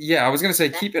 I was gonna say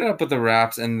keep it up with the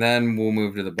Raps, and then we'll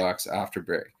move to the Bucks after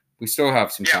break. We still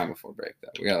have some time before break,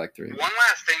 though. We got like 3 minutes. One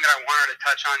last thing that I wanted to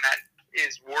touch on that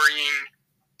is worrying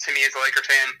to me as a Laker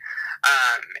fan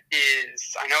is,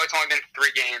 I know it's only been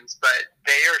 3 games, but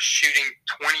they are shooting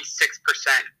 26%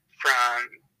 from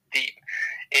deep.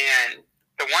 And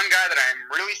the one guy that I'm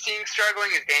really seeing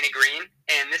struggling is Danny Green.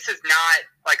 And this is not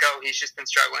like, oh, he's just been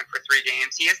struggling for 3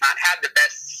 games. He has not had the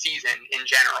best season in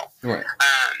general. Right.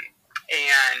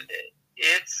 And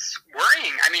it's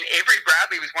worrying. I mean, Avery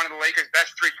Bradley was one of the Lakers'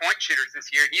 best 3-point shooters this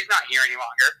year. He's not here any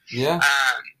longer. Yeah.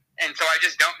 And so I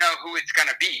just don't know who it's going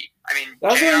to be. I mean,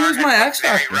 that's my X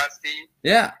factor. Rusty.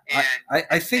 Yeah. And,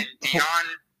 I think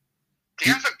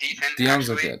Deion's look decent. Deion's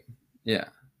look good. Yeah.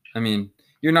 I mean,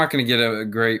 you're not going to get a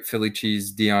great Philly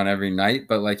cheese Deion every night,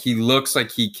 but like he looks like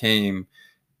he came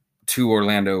to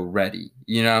Orlando ready,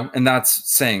 you know, and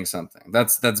that's saying something.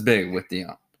 That's big with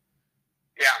Deion.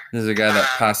 Yeah. This is a guy that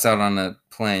passed out on a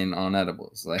plane on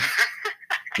edibles, like,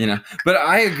 you know. But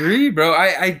I agree, bro.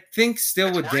 I think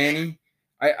still with Danny,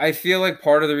 I feel like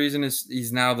part of the reason is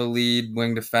he's now the lead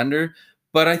wing defender.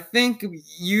 But I think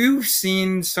you've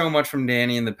seen so much from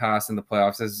Danny in the past in the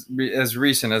playoffs, as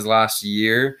recent as last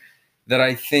year, that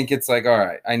I think it's like, all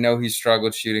right, I know he's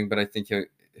struggled shooting, but I think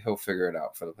he'll figure it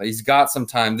out for the play. He's got some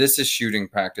time. This is shooting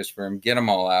practice for him. Get them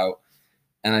all out.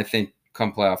 And I think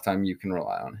come playoff time, you can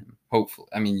rely on him. Hopefully.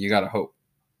 I mean, you got to hope,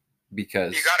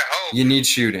 because you need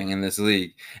shooting in this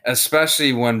league,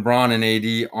 especially when Bron and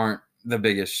AD aren't the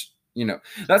biggest, you know.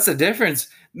 That's the difference.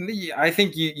 I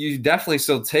think you definitely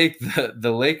still take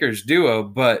the Lakers duo,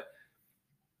 but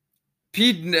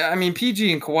PG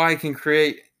and Kawhi can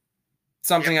create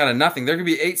something out of nothing. There could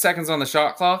be 8 seconds on the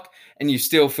shot clock, and you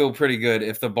still feel pretty good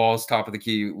if the ball's top of the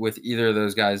key with either of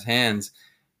those guys' hands.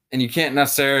 And you can't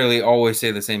necessarily always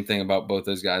say the same thing about both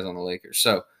those guys on the Lakers.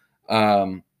 So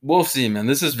we'll see, man.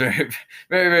 This is very,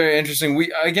 very, very interesting.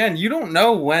 You don't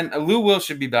know when Lou Will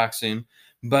should be back soon,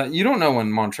 but you don't know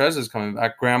when Montrez is coming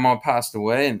back. Grandma passed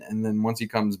away, and then once he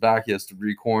comes back, he has to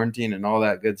re-quarantine and all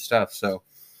that good stuff. So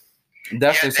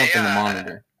definitely something to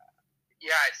monitor.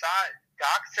 Yeah, I saw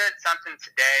Doc said something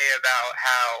today about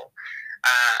how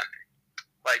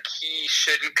he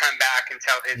shouldn't come back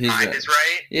until his mind is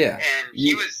right. Yeah. And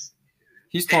he's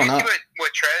torn up.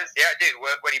 What Trez,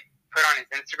 what he put on his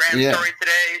Instagram story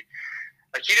today,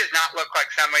 he does not look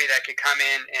like somebody that could come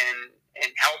in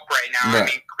and help right now. Right. I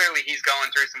mean, clearly he's going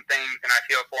through some things, and I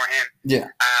feel for him. Yeah.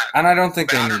 And I don't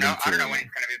think I don't know when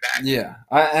he's going to be back. Yeah.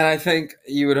 I think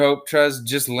you would hope Trez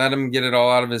just let him get it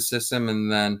all out of his system,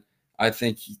 and then I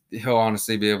think he'll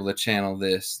honestly be able to channel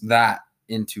that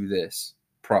into this.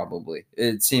 Probably.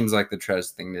 It seems like the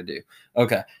Trez thing to do.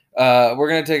 Okay. We're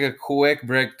going to take a quick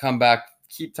break, come back,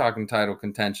 keep talking title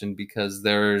contention because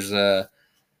there's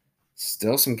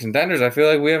still some contenders I feel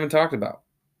like we haven't talked about.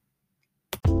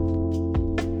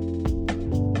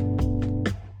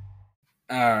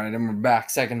 All right, and we're back.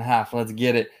 Second half. Let's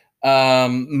get it.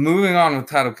 Moving on with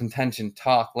title contention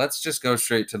talk, let's just go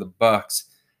straight to the Bucks.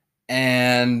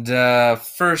 And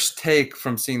first take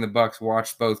from seeing the Bucks,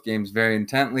 watched both games very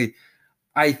intently.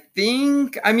 I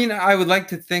would like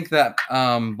to think that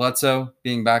Bledsoe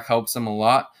being back helps them a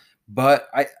lot, but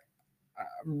I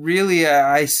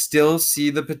still see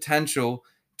the potential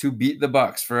to beat the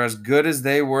Bucks for as good as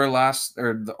they were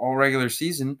the all regular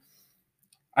season.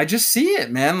 I just see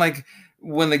it, man. Like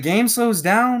when the game slows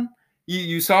down,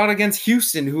 you saw it against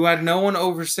Houston, who had no one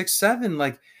over 6'7".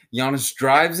 Like Giannis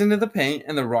drives into the paint,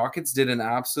 and the Rockets did an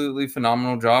absolutely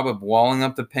phenomenal job of walling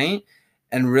up the paint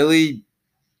and really.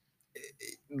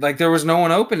 Like there was no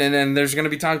one open, and there's going to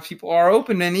be times people are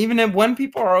open, and even when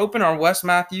people are open, are Wes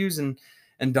Matthews and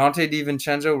Dante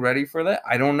DiVincenzo ready for that?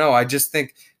 I don't know. I just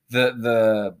think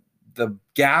the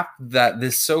gap that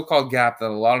this so-called gap that a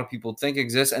lot of people think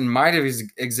exists and might have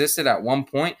existed at one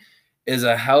point is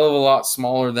a hell of a lot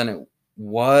smaller than it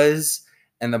was,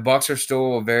 and the Bucks are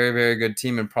still a very, very good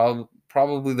team and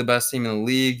probably the best team in the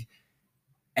league.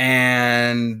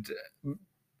 And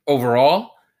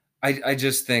overall, I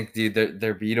just think, dude,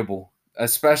 they're beatable,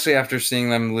 especially after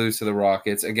seeing them lose to the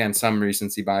Rockets. Again, some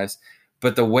recency bias.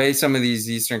 But the way some of these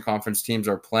Eastern Conference teams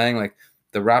are playing, like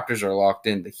the Raptors are locked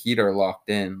in, the Heat are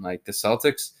locked in. Like the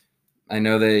Celtics, I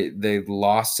know they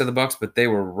lost to the Bucks, but they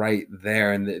were right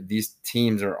there, and these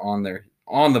teams are on the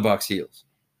Bucks' heels.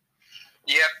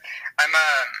 Yep, I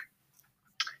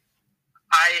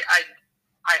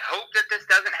hope that this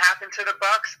doesn't happen to the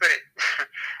Bucks, but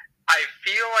I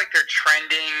feel like they're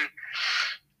trending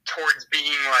towards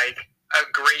being like a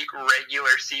great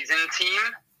regular season team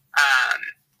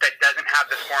that doesn't have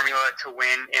the formula to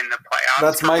win in the playoffs.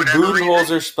 That's my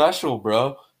Budenholzer special,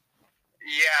 bro.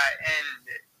 Yeah, and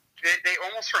they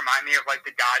almost remind me of like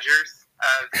the Dodgers.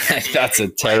 That's a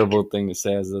terrible thing to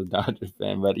say as a Dodgers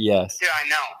fan, but yes. Yeah, I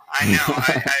know.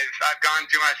 I've gone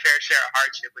through my fair share of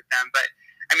hardship with them, but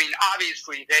I mean,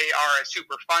 obviously, they are a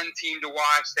super fun team to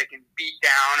watch. They can beat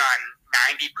down on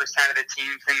 90% of the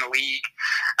teams in the league.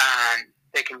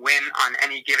 They can win on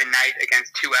any given night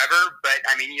against whoever. But,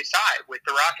 I mean, you saw it with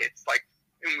the Rockets. Like,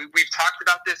 and we've talked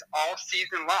about this all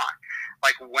season long.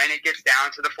 Like, when it gets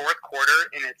down to the fourth quarter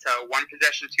and it's a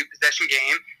one-possession, two-possession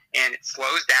game and it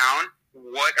slows down,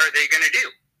 what are they going to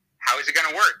do? How is it going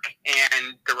to work?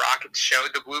 And the Rockets showed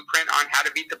the blueprint on how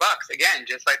to beat the Bucks, again,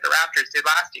 just like the Raptors did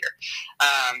last year.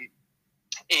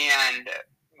 And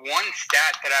one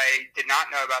stat that I did not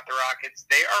know about the Rockets,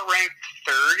 they are ranked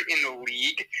third in the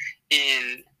league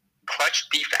in clutch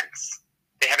defense.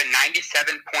 They have a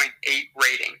 97.8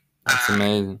 rating. That's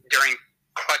amazing. During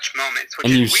clutch moments.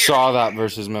 And you saw that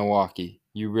versus Milwaukee.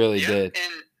 You really did.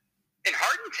 And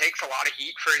Harden takes a lot of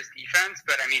heat for his defense,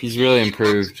 but I mean, he's really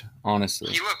improved,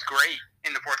 honestly. He looked great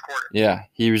in the fourth quarter. Yeah,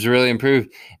 he was really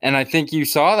improved. And I think you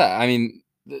saw that. I mean,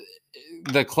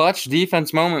 the clutch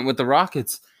defense moment with the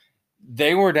Rockets,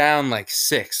 they were down like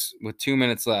 6 with 2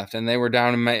 minutes left, and they were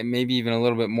down maybe even a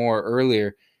little bit more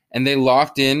earlier. And they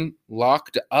locked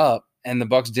up, and the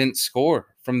Bucks didn't score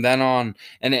from then on.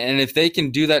 And if they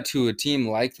can do that to a team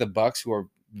like the Bucks, who are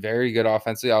very good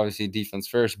offensively, obviously defense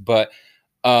first, but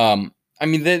I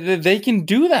mean, they can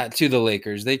do that to the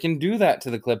Lakers. They can do that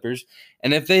to the Clippers.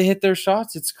 And if they hit their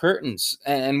shots, it's curtains.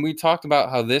 And we talked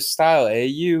about how this style,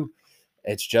 AU,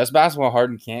 it's just basketball.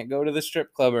 Harden can't go to the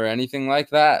strip club or anything like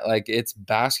that. Like, it's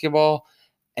basketball.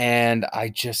 And I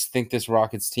just think this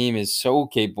Rockets team is so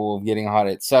capable of getting hot.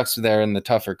 It sucks they're in the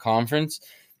tougher conference,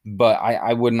 but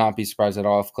I would not be surprised at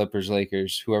all if Clippers,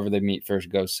 Lakers, whoever they meet first,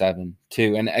 goes 7-2.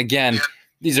 And again,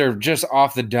 these are just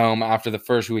off the dome after the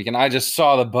first week. And I just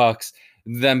saw the Bucks,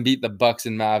 them beat the Bucks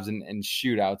and Mavs in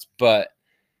shootouts. But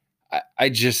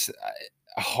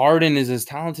Harden is as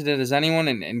talented as anyone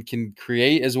and can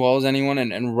create as well as anyone.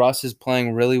 And Russ is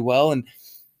playing really well. And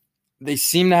they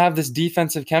seem to have this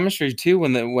defensive chemistry too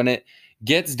when it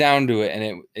gets down to it,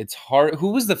 and it's hard. Who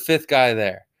was the fifth guy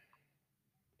there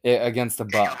against the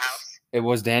Bucks? It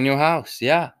was Daniel House,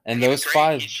 yeah. And those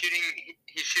five. He's shooting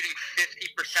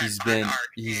 50%.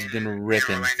 He's been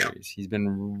ripping threes. He's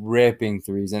been ripping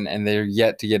threes, and they're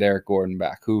yet to get Eric Gordon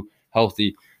back, who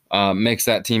healthy makes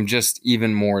that team just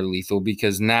even more lethal,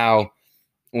 because now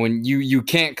when you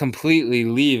can't completely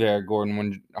leave Eric Gordon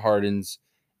when Harden's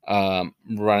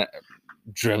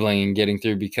dribbling and getting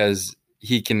through, because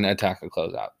he can attack a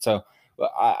closeout. So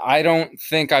I don't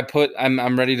think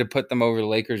I'm ready to put them over the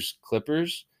Lakers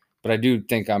Clippers, but I do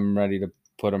think I'm ready to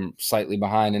put them slightly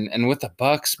behind. And with the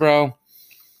Bucks, bro,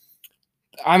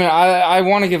 I mean, I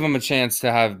want to give him a chance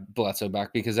to have Bledsoe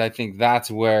back, because I think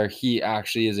that's where he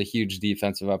actually is a huge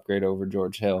defensive upgrade over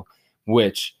George Hill,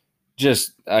 which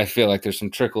just I feel like there's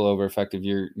some trickle over effect if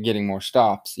you're getting more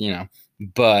stops,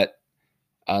 but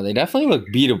they definitely look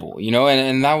beatable,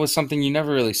 and that was something you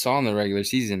never really saw in the regular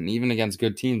season. Even against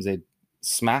good teams, they'd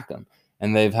smack them.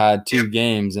 And they've had 2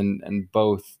 games, and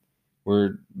both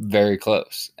were very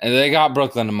close. And they got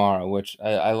Brooklyn tomorrow, which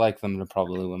I like them to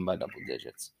probably win by double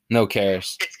digits. No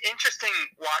cares. It's interesting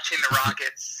watching the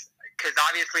Rockets, because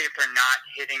obviously if they're not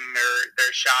hitting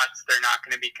their shots, they're not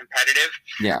going to be competitive.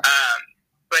 Yeah.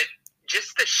 But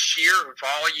just the sheer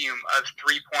volume of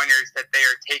three-pointers that they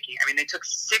are taking. I mean, they took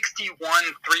 61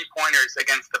 three-pointers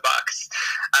against the Bucks.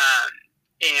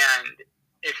 And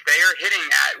if they are hitting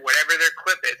at whatever their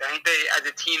clip is, I think as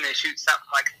a team, they shoot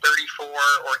something like 34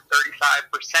 or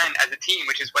 35% as a team,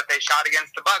 which is what they shot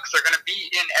against the Bucks. They're going to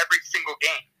be in every single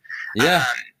game. Yeah.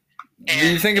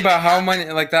 And you think about how many,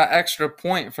 like that extra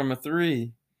point from a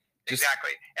three.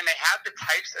 Exactly. And they have the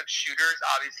types of shooters,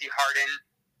 obviously Harden,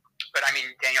 but I mean,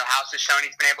 Daniel House has shown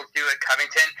he's been able to do it.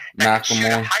 Covington, that can shoot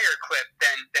a higher clip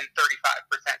than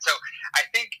 35%. So I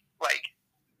think like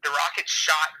the Rockets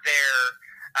shot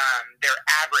their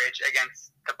average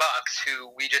against the Bucks,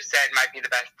 who we just said might be the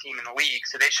best team in the league.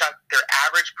 So they shot their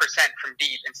average percent from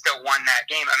deep and still won that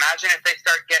game. Imagine if they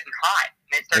start getting hot and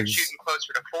they start shooting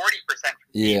closer to 40%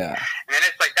 from deep. Yeah. And then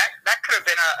it's like that could have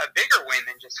been a bigger win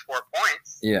than just 4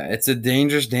 points. Yeah, it's a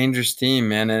dangerous team,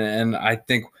 man. And I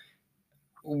think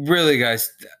really,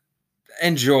 guys,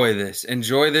 enjoy this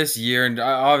year. And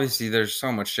obviously there's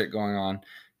so much shit going on.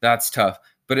 That's tough.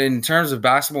 But in terms of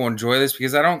basketball, enjoy this,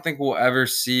 because I don't think we'll ever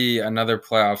see another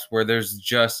playoffs where there's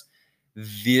just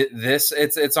this.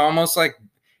 It's almost like,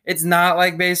 it's not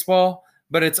like baseball,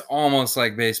 but it's almost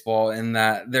like baseball in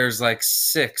that there's like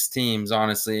 6 teams,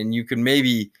 honestly, and you could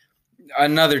maybe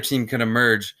another team could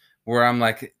emerge where I'm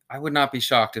like, I would not be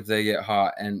shocked if they get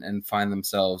hot and find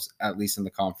themselves at least in the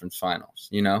conference finals,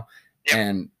 Yep.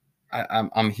 And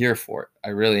I'm here for it.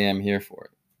 I really am here for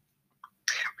it.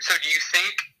 So do you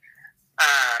think?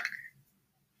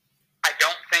 I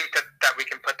don't think that we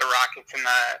can put the Rockets in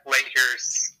the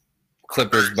Lakers,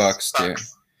 Clippers, Bucks too.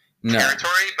 No,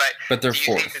 territory, but they're do you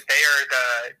fourth. think that they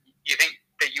are you think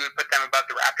that you would put them above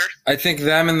the Raptors? I think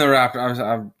them and the Raptors.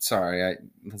 I'm sorry,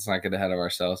 let's not get ahead of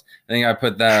ourselves. I think I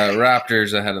put the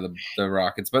Raptors ahead of the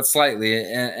Rockets, but slightly,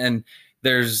 and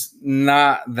there's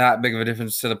not that big of a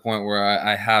difference to the point where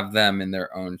I have them in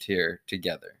their own tier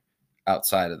together.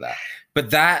 Outside of that,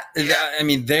 but I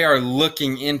mean, they are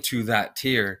looking into that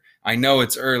tier. I know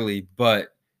it's early,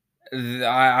 but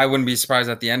I wouldn't be surprised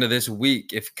at the end of this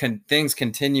week if things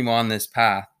continue on this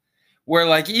path where,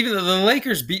 like, even though the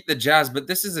Lakers beat the Jazz, but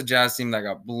this is a Jazz team that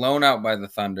got blown out by the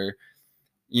Thunder,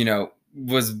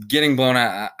 was getting blown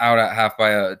out at half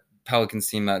by a Pelicans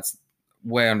team that's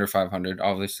way under 500,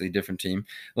 obviously different team.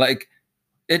 Like,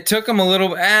 it took them a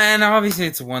little, and obviously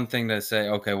it's one thing to say,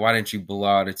 okay, why didn't you blow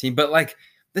out a team? But like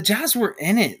the Jazz were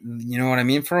in it, you know what I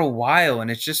mean, for a while, and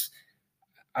it's just,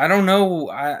 I don't know.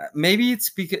 Maybe it's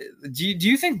because. Do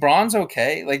you think Braun's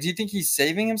okay? Like, do you think he's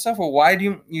saving himself, or why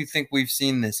do you think we've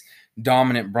seen this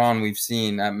dominant Braun we've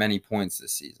seen at many points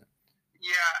this season?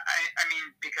 Yeah, I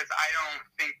mean, because I don't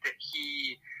think that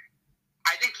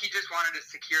I think he just wanted to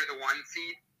secure the 1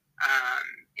 seed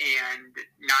and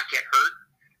not get hurt.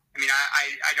 I mean,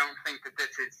 I don't think that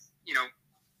this is,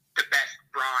 the best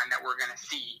Braun that we're going to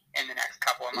see in the next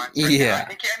couple of months. Yeah. I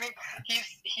mean,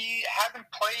 he hasn't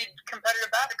played competitive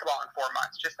basketball in 4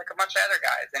 months, just like a bunch of other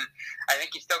guys. And I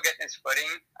think he's still getting his footing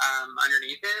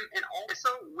underneath him. And also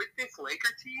with this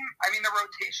Laker team, I mean, the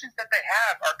rotations that they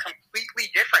have are completely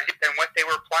different than what they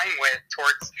were playing with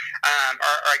towards,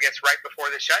 or I guess right before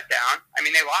the shutdown. I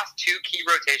mean, they lost 2 key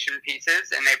rotation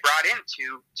pieces, and they brought in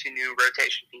two new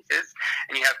rotation pieces.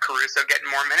 And you have Caruso getting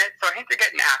more minutes, so I think they're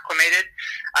getting acclimated.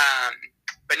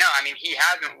 But no, I mean, he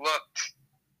hasn't looked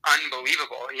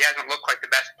unbelievable. He hasn't looked like the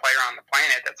best player on the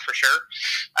planet, that's for sure.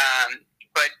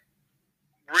 But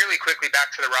really quickly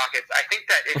back to the Rockets, I think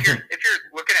that if you're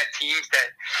looking at teams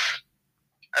that,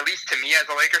 at least to me as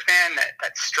a Laker fan,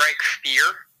 that strike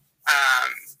fear,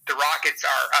 the Rockets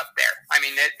are up there. I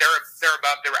mean, they're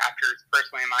above the Raptors,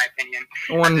 personally, in my opinion.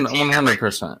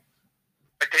 100%.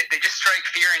 But they just strike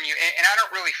fear in you. And I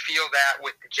don't really feel that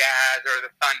with the Jazz or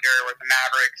the Thunder or the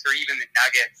Mavericks or even the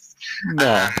Nuggets.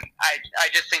 No. I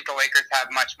just think the Lakers have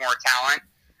much more talent.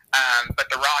 But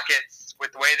the Rockets,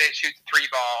 with the way they shoot the 3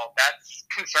 ball, that's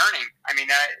concerning. I mean,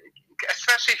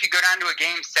 especially if you go down to a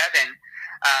Game 7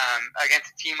 against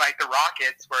a team like the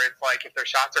Rockets, where it's like if their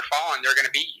shots are falling, they're going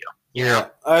to beat you. You know?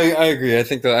 I agree. I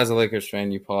think that as a Lakers fan,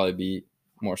 you probably be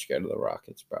more scared of the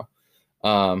Rockets, bro.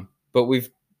 But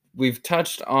we've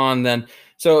touched on then.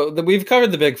 So we've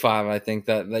covered the big 5, I think,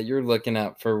 that you're looking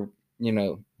at for,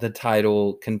 the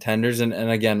title contenders. And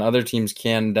again, other teams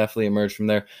can definitely emerge from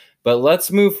there. But let's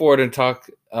move forward and talk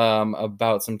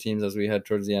about some teams as we head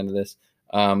towards the end of this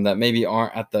that maybe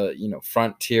aren't at the,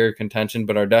 front tier contention,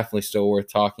 but are definitely still worth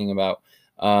talking about.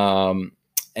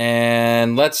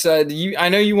 And let's I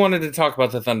know you wanted to talk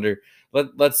about the Thunder.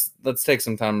 Let's take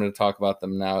some time to talk about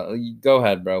them now. Go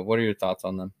ahead, bro. What are your thoughts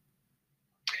on them?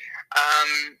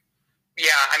 Yeah,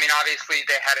 I mean, obviously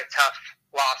they had a tough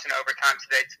loss in overtime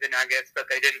today to the Nuggets, but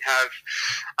they didn't have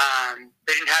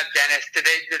Dennis. Did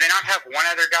they not have one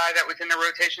other guy that was in the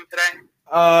rotation today?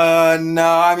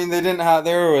 No. I mean, they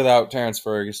were without Terrence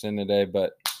Ferguson today,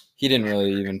 but he didn't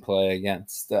really even play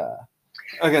against the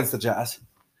Jazz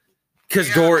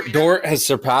because Dort has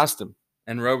surpassed him,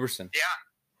 and Roberson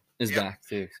is back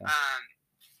too. So.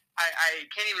 I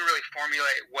can't even really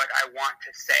formulate what I want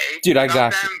to say. Dude, I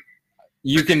got them.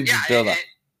 You can build up.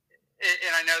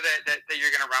 And I know that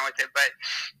you're going to run with it, but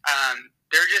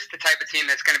they're just the type of team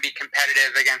that's going to be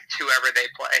competitive against whoever they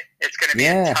play. It's going to be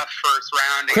a tough first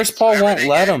round. Chris Paul won't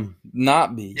let them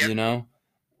not be, Yep.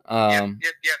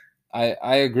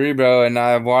 I agree, bro, and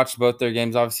I've watched both their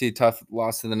games. Obviously, a tough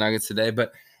loss to the Nuggets today,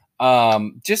 but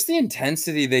just the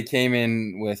intensity they came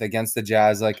in with against the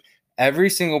Jazz, like every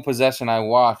single possession I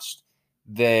watched,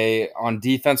 they on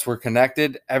defense were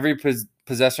connected. Every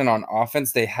possession on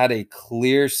offense, they had a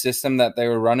clear system that they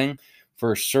were running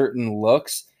for certain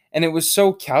looks, and it was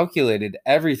so calculated,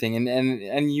 everything.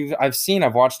 And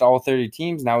I've watched all 30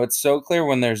 teams now. It's so clear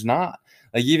when there's not.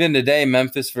 Like even today,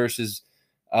 Memphis versus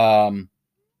the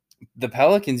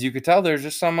Pelicans, you could tell there's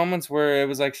just some moments where it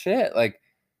was like shit. Like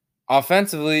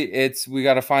offensively, we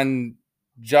got to find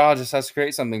Ja just has to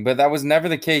create something, but that was never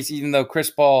the case. Even though Chris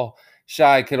Paul,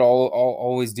 Shai could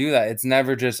always do that. It's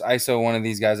never just ISO one of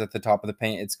these guys at the top of the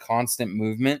paint. It's constant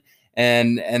movement,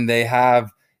 and they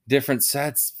have different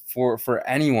sets for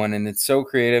anyone, and it's so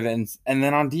creative. And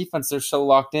then on defense, they're so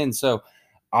locked in. So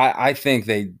I think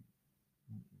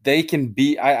they can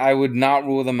beat. I would not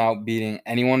rule them out beating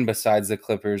anyone besides the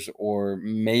Clippers, or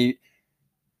maybe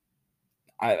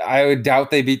I would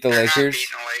doubt they beat the Lakers.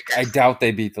 I doubt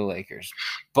they beat the Lakers,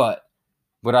 but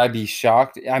would I be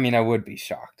shocked? I mean, I would be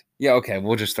shocked. Yeah, okay,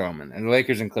 we'll just throw them in. And the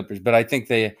Lakers and Clippers, but I think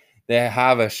they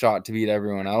have a shot to beat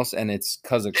everyone else, and it's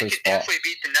because of Chris Paul. They could definitely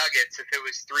beat the Nuggets if it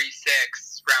was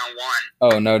 3-6 round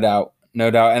 1. Oh, no doubt.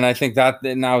 And I think that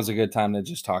now is a good time to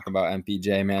just talk about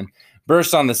MPJ, man.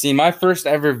 Burst on the scene. My first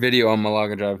ever video on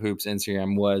Malaga Drive Hoops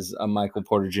Instagram was a Michael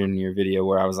Porter Jr. video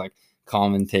where I was like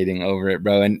commentating over it,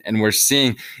 bro. And we're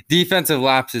seeing defensive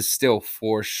lapses still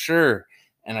for sure.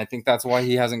 And I think that's why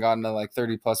he hasn't gotten to like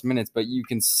 30-plus minutes. But you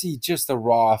can see just the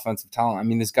raw offensive talent. I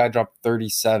mean, this guy dropped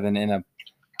 37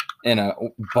 in a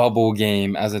bubble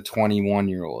game as a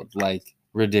 21-year-old. Like,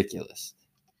 ridiculous.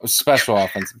 Special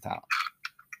offensive talent.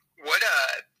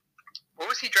 What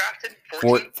was he drafted?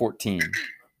 14.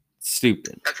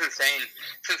 Stupid. That's insane.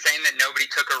 It's insane that nobody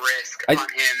took a risk on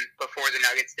him before the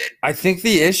Nuggets did. I think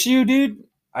the issue, dude,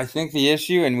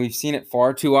 and we've seen it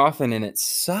far too often, and it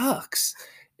sucks,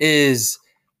 is –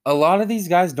 a lot of these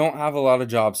guys don't have a lot of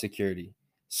job security.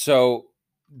 So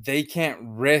they can't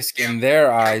risk, in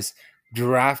their eyes,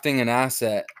 drafting an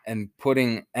asset and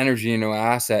putting energy into an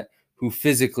asset who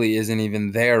physically isn't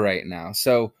even there right now.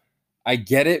 So I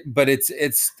get it, but it's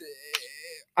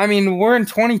I mean, we're in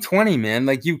 2020, man.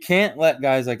 Like, you can't let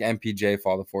guys like MPJ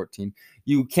fall to 14.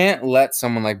 You can't let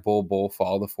someone like Bull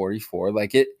fall to 44.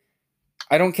 Like,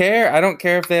 I don't care. I don't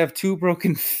care if they have 2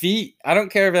 broken feet. I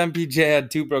don't care if MPJ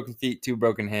had 2 broken feet, 2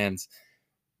 broken hands.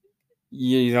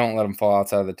 You don't let them fall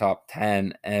outside of the top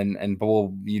 10, and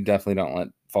Bull, you definitely don't let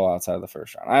fall outside of the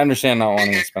first round. I understand not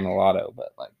wanting to spend a lotto, but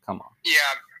like, come on. Yeah,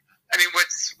 I mean,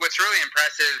 what's really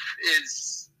impressive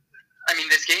is, I mean,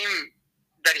 this game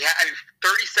that he had,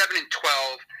 37-12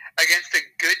 against a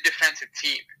good defensive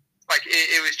team. Like,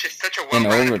 it was just such a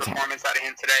well-rounded performance out of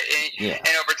him today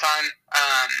in overtime.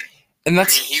 And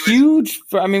that's huge.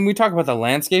 We talk about the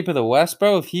landscape of the West,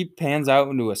 bro. If he pans out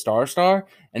into a star,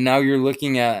 and now you're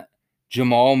looking at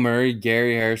Jamal Murray,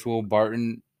 Gary Harris, Will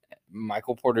Barton,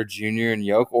 Michael Porter Jr. and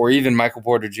Yoke, or even Michael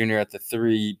Porter Jr. at the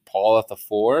 3, Paul at the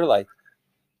 4. Like,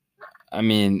 I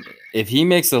mean, if he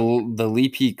makes the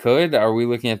leap he could, are we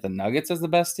looking at the Nuggets as the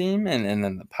best team? And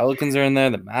then the Pelicans are in there,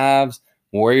 the Mavs,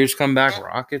 Warriors come back,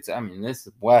 Rockets. I mean, this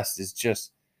West is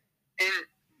just...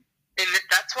 And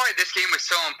that's why this game was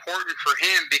so important for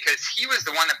him, because he was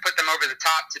the one that put them over the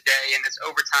top today in this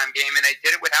overtime game, and they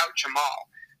did it without Jamal.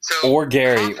 So or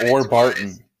Gary or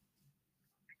Barton.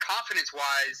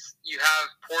 Confidence-wise, you have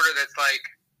Porter that's like,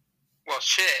 well,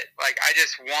 shit, like, I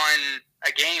just won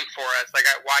a game for us. Like,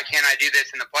 why can't I do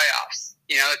this in the playoffs?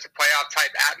 You know, it's a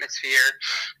playoff-type atmosphere.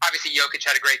 Obviously, Jokic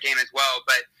had a great game as well,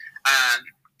 but,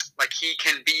 like, he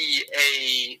can be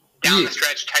a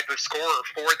down-the-stretch type of scorer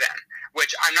for them,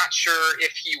 which I'm not sure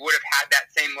if he would have had that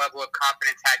same level of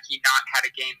confidence had he not had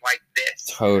a game like this.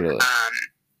 Totally.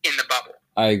 In the bubble.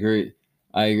 I agree.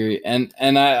 And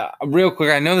I real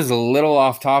quick, I know this is a little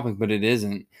off topic, but it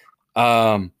isn't.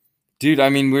 Dude, I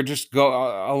mean, we're just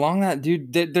along that,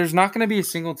 dude. There's not going to be a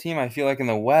single team, I feel like, in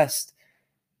the West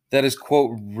that is,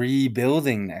 quote,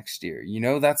 rebuilding next year. You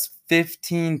know, that's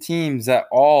 15 teams that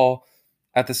all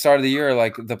at the start of the year,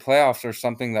 like, the playoffs are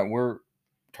something that we're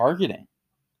targeting.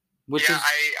 I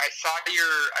saw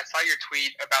your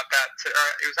tweet about that.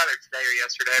 It was either today or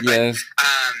yesterday. Yes,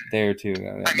 day or two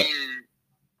ago. I mean,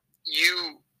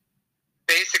 you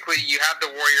have the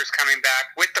Warriors coming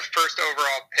back with the first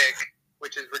overall pick,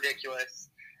 which is ridiculous.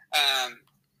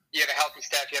 You have a healthy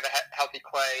Steph, you have a healthy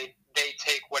Clay. They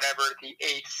take whatever the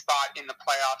 8th spot in the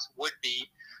playoffs would be.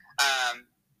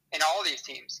 And all these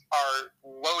teams are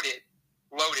loaded.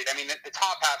 I mean, the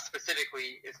top half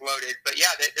specifically is loaded, but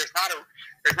yeah, there's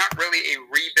not really a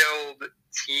rebuild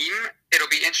team. It'll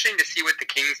be interesting to see what the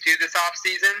Kings do this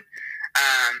offseason.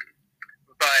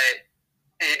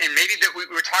 And maybe we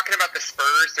were talking about the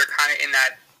Spurs. They're kind of in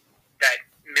that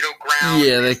middle ground.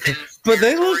 Yeah, but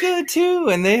they look good too,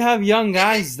 and they have young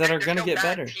guys that are going to get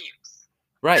better. Teams.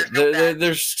 Right,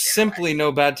 there's simply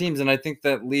no bad teams, and I think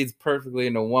that leads perfectly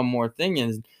into one more thing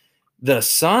is. The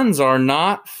Suns are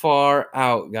not far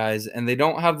out, guys, and they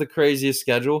don't have the craziest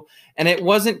schedule. And it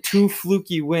wasn't 2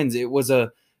 fluky wins. It was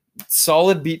a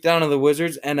solid beatdown of the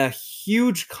Wizards and a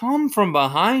huge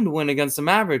come-from-behind win against the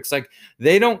Mavericks. Like,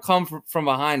 they don't come from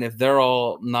behind if they're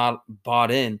all not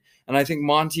bought in. And I think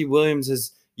Monty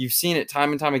Williams you've seen it time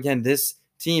and time again, this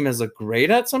team has looked great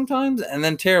at sometimes and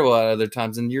then terrible at other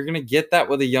times. And you're going to get that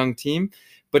with a young team.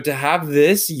 But to have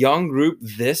this young group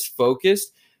this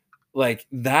focused, like,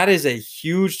 that is a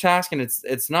huge task, and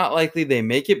it's not likely they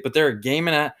make it, but they're a game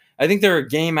I think they're a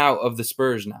game out of the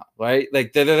Spurs now, right?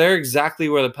 Like, they're exactly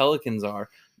where the Pelicans are,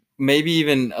 maybe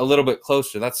even a little bit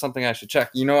closer. That's something I should check.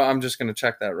 You know what? I'm just going to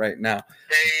check that right now.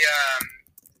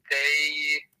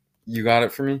 You got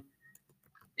it for me?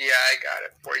 Yeah, I got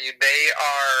it for you. They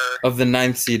are... Of the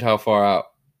 9th seed, how far out?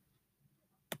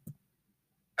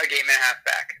 A game and a half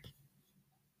back.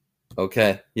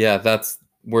 Okay. Yeah,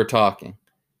 we're talking.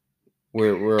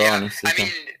 We're honestly. I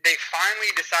mean, they finally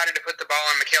decided to put the ball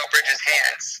in Mikal Bridges'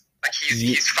 hands. Like,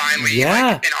 he's finally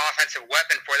like an offensive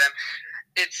weapon for them.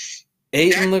 It's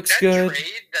Ayton looks good. That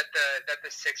trade that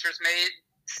the Sixers made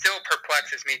still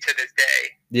perplexes me to this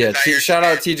day. Yeah, shout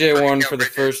out TJ Warren for the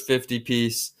first 50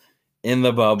 piece in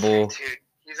the bubble. Dude,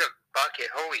 he's a bucket.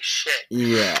 Holy shit.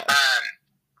 Yeah.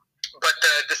 But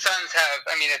the Suns have.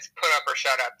 I mean, it's put up or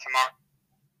shut up tomorrow.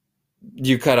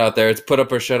 You cut out there. It's put up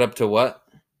or shut up to what?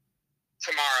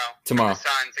 Tomorrow. The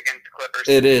Suns against the Clippers.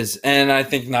 It is, and I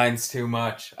think 9's too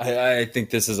much. I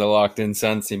think this is a locked-in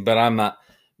Suns team, but I'm not.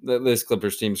 This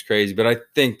Clippers team's crazy, but I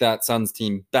think that Suns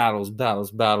team battles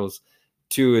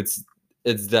to its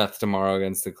death tomorrow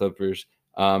against the Clippers,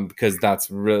 because that's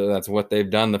what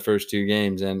they've done the first 2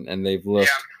 games, and they've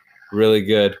looked really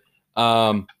good.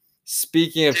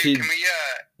 Speaking of can we?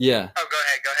 Yeah. Oh, go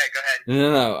ahead.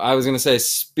 No. I was gonna say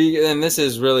and this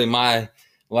is really my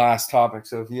last topic.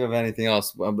 So if you have anything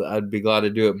else, I'd be glad to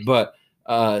do it. But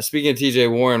speaking of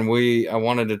TJ Warren, I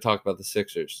wanted to talk about the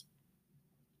Sixers.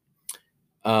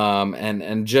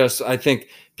 And just I think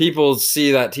people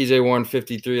see that TJ Warren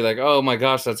 53 like, oh my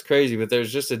gosh, that's crazy, but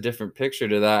there's just a different picture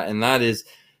to that, and that is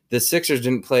the Sixers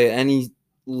didn't play any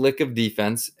lick of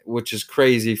defense, which is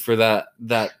crazy for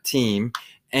that team.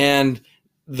 And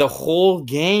the whole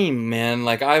game, man,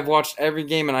 like I've watched every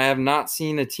game and I have not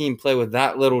seen a team play with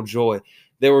that little joy.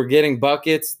 They were getting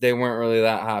buckets, they weren't really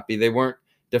that happy. They weren't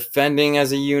defending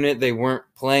as a unit, they weren't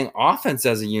playing offense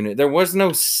as a unit. There was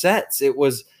no sets. It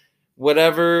was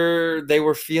whatever they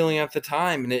were feeling at the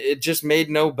time, and it just made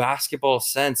no basketball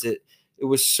sense. It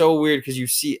was so weird because you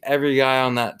see every guy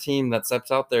on that team that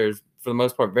steps out there is, for the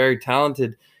most part, very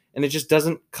talented, and it just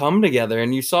doesn't come together.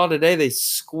 And you saw today they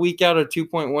squeak out a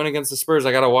 2-point win against the Spurs.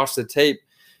 I got to watch the tape,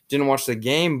 didn't watch the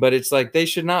game, but it's like they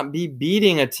should not be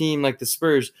beating a team like the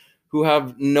Spurs who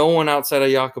have no one outside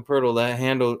of Jakob Poeltl that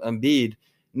handle Embiid,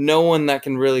 no one that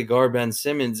can really guard Ben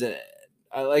Simmons.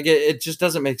 It just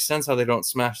doesn't make sense how they don't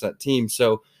smash that team.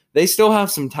 So they still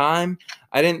have some time.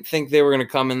 I didn't think they were going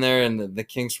to come in there and the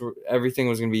Kings everything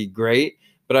was going to be great,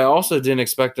 but I also didn't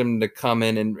expect them to come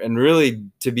in and really,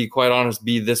 to be quite honest,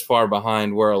 be this far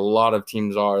behind where a lot of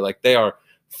teams are. Like they are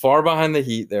far behind the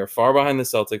Heat, they are far behind the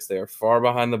Celtics, they are far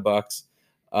behind the Bucks.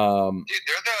 Dude,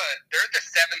 they're the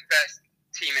seventh best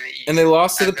team in the East, and they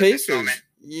lost to the Pacers.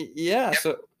 Yeah,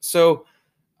 yep. So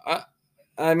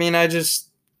I mean, I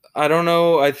don't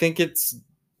know. I think it's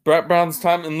Brett Brown's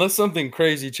time. Unless something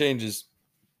crazy changes,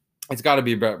 it's got to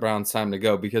be Brett Brown's time to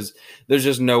go, because there's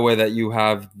just no way that you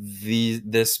have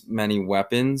this many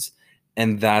weapons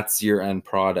and that's your end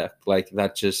product. Like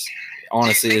that just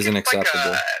honestly isn't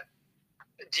acceptable.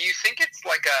 Do you think it's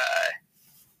like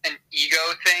an ego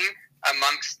thing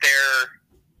amongst their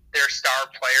star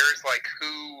players? Like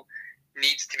who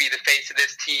needs to be the face of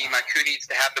this team? Like who needs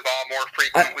to have the ball more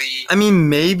frequently? I mean,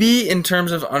 maybe in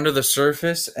terms of under the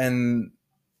surface and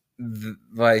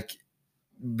like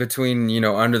between,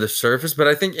 under the surface, but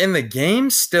I think in the game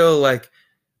still, like,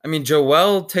 I mean,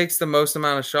 Joel takes the most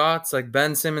amount of shots. Like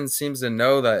Ben Simmons seems to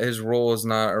know that his role is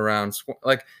not around.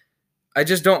 Like, I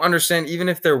just don't understand. Even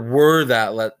if there were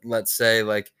that, let's say,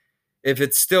 like, if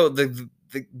it's still the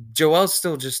Joel's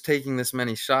still just taking this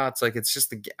many shots. Like it's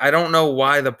just I don't know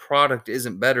why the product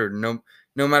isn't better. No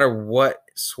matter what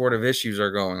sort of issues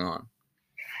are going on.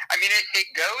 I mean, it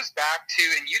goes back to,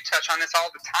 and you touch on this all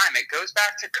the time, it goes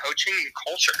back to coaching and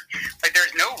culture. Like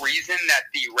there's no reason that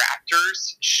the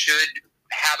Raptors should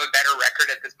have a better record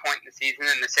at this point in the season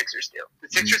than the Sixers do. The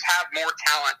Sixers have more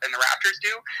talent than the Raptors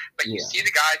do, but you see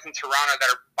the guys in Toronto that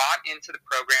are bought into the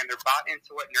program. They're bought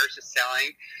into what Nurse is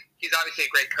selling. He's obviously a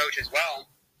great coach as well.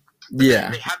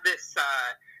 Yeah. They have this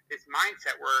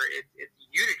mindset where it's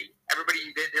unity. Everybody,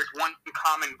 there's one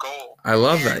common goal. I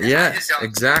love that. Yes,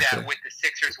 exactly. Do that with the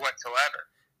Sixers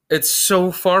whatsoever. It's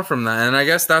so far from that, and I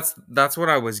guess that's what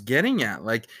I was getting at.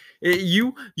 Like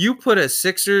you put that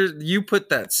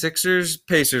Sixers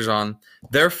Pacers on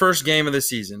their first game of the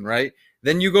season, right?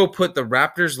 Then you go put the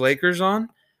Raptors Lakers on,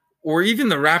 or even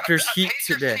the Raptors Heat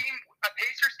today. A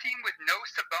Pacers team with no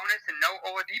Sabonis and no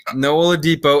Oladipo. No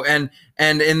Oladipo,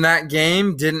 and in that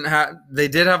game they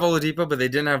did have Oladipo, but they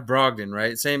didn't have Brogdon,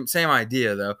 right? Same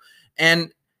idea though.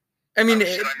 And I mean,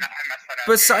 today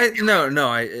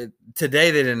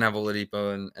they didn't have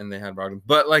Oladipo and they had Brogdon,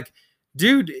 but like,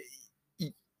 dude,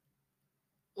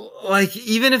 like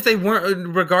even if they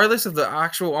weren't, regardless of the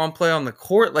actual on play on the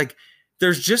court, like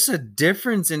there's just a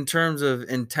difference in terms of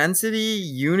intensity,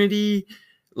 unity,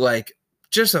 like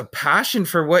just a passion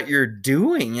for what you're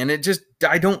doing. And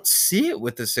I don't see it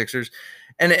with the Sixers.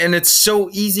 And it's so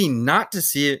easy not to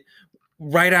see it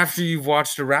right after you've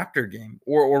watched a Raptor game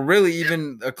or really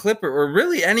even a Clipper or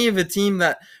really any of a team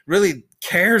that really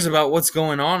cares about what's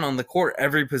going on the court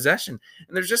every possession.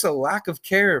 And there's just a lack of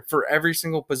care for every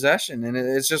single possession. And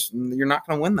it's just, you're not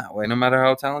going to win that way, no matter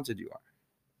how talented you are.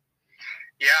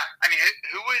 Yeah, I mean,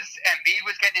 Embiid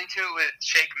was getting into it with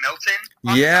Shake Milton?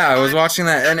 Yeah, I was watching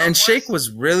that, and Shake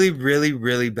was really, really,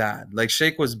 really bad. Like,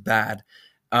 Shake was bad.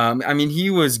 I mean,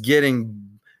 he was getting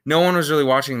 – no one was really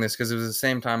watching this because it was the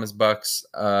same time as Bucks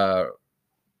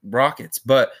Rockets.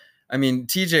 But, I mean,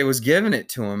 TJ was giving it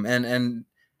to him. And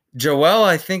Joel,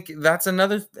 I think that's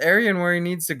another area where he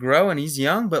needs to grow, and he's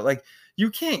young. But, like,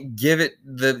 you can't give it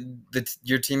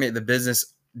your teammate the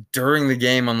business during the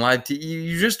game on live TV.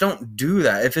 You just don't do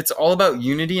that. If it's all about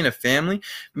unity in a family,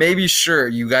 maybe sure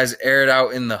you guys air it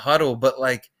out in the huddle, but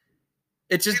like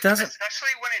it just doesn't. Especially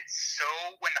when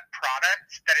when the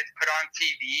product that is put on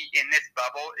TV in this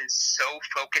bubble is so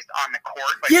focused on the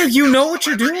court. Like, yeah, you know what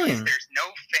you're doing. There's no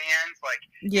fans. Like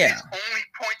yeah, it's only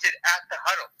pointed at the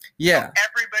huddle. Yeah, so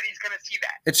everybody's gonna see the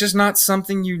it's just not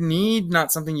something you need,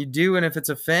 not something you do. And if it's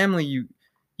a family,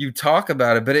 you talk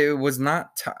about it. But it was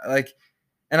not like,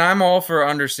 and I'm all for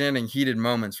understanding heated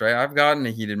moments, right? I've gotten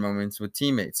to heated moments with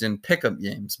teammates in pickup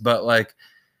games, but like,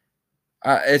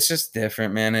 it's just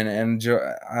different, man. And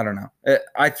I don't know.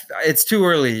 It's too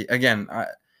early. Again,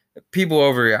 people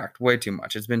overreact way too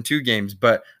much. It's been 2 games,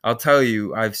 but I'll tell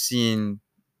you, I've seen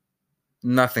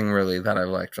nothing really that I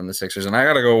liked from the Sixers, and I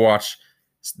got to go watch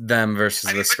them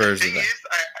versus the Spurs. The thing is,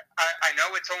 I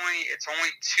know it's only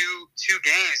two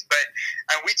games, but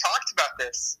we talked about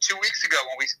this 2 weeks ago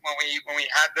when we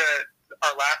had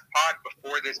our last pod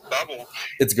before this bubble.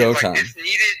 It's go time. This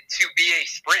needed to be a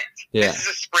sprint. Yeah. This is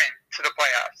a sprint to the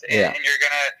playoffs, and you're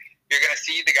gonna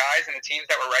see the guys and the teams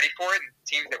that were ready for it, and the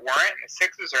teams that weren't, and the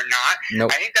Sixers are not.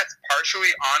 Nope. I think that's partially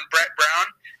on Brett Brown.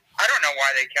 I don't know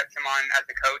why they kept him on as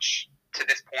a coach to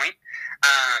this point,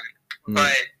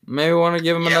 but maybe want to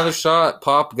give him another shot,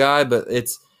 pop guy. But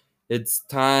it's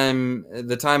time.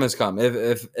 The time has come.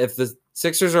 If the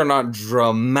Sixers are not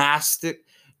dramatically.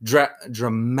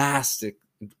 Dramatically.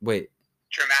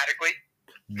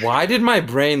 Why did my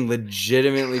brain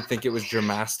legitimately think it was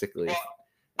dramatically? Well,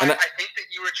 I think that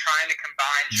you were trying to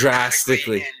combine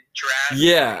drastically.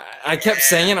 Yeah, I kept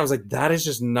saying it. I was like, that is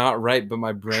just not right. But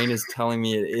my brain is telling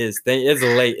me it is. It's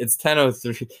late. It's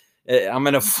 10:03. I'm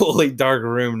in a fully dark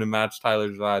room to match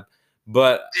Tyler's vibe.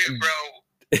 But dude, bro,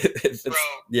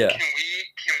 yeah. Can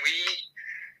we?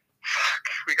 Fuck,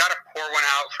 we gotta pour one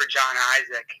out for John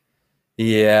Isaac.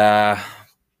 Yeah,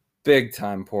 big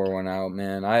time pour one out,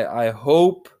 man. I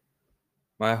hope.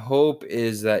 My hope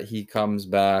is that he comes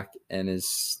back and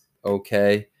is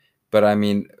okay. But I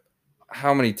mean,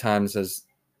 how many times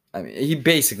he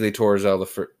basically tore his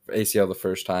ACL the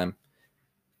first time.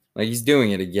 Like, he's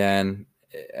doing it again.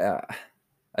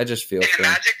 I just feel the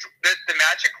Magic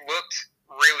looked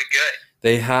really good.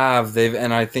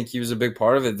 And I think he was a big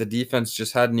part of it. The defense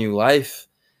just had new life.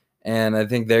 And I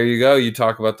think there you go. You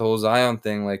talk about the whole Zion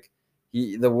thing. Like,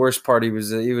 the worst part, he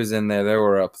was in there. They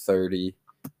were up 30.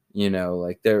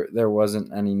 Like there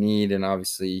wasn't any need, and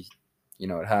obviously,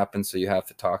 it happened, so you have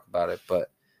to talk about it.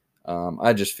 But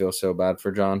I just feel so bad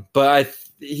for John. But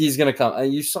he's gonna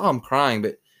come. You saw him crying,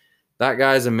 but that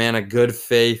guy's a man of good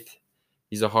faith.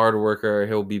 He's a hard worker.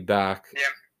 He'll be back.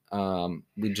 Yeah.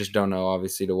 We just don't know,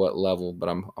 obviously, to what level. But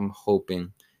I'm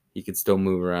hoping he could still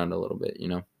move around a little bit. You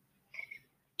wanna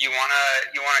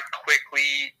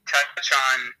quickly touch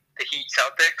on the Heat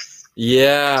Celtics?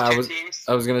 Yeah,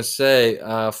 I was gonna say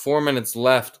 4 minutes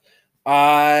left.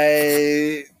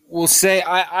 I would say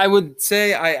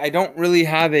I don't really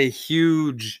have a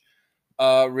huge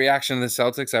reaction to the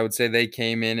Celtics. I would say they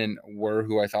came in and were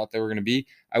who I thought they were gonna be.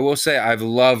 I will say I've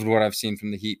loved what I've seen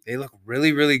from the Heat. They look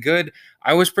really, really good.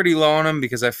 I was pretty low on them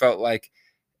because I felt like,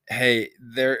 hey,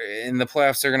 they're in the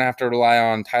playoffs. They're gonna have to rely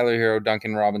on Tyler Hero,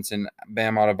 Duncan Robinson,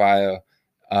 Bam Adebayo,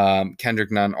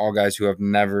 Kendrick Nunn, all guys who have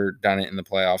never done it in the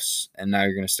playoffs, and now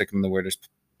you're going to stick them in the weirdest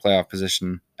playoff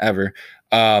position ever.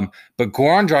 But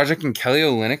Goran Dragic and Kelly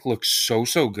Olynyk look so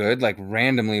good, like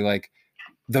randomly, like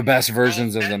the best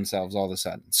versions of themselves all of a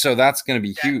sudden. So that's going to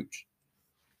be huge.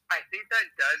 I think that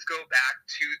does go back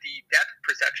to the depth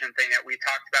perception thing that we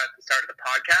talked about at the start of the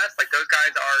podcast. Like, those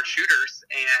guys are shooters,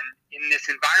 and in this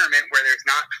environment where there's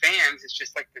not fans, it's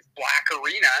just like this black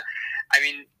arena. I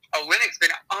mean, Olynyk's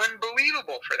been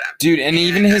unbelievable for them. Dude, and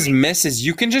even his misses,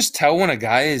 you can just tell when a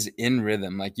guy is in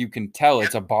rhythm. Like, you can tell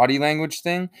it's a body language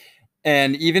thing.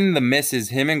 And even the misses,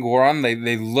 him and Goran,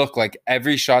 they look like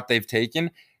every shot they've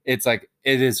taken, it's like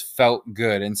it has felt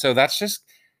good. And so that's just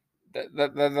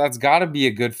that's got to be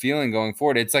a good feeling going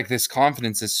forward. It's like this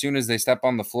confidence as soon as they step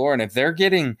on the floor. And if they're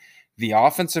getting the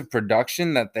offensive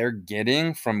production that they're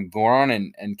getting from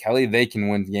Goran and Kelly, they can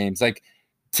win games. Like,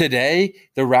 today,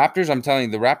 the Raptors, I'm telling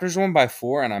you, the Raptors won by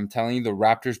 4, and I'm telling you, the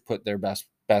Raptors put their best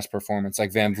performance.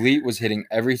 Like, Van Vliet was hitting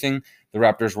everything. The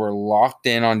Raptors were locked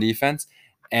in on defense,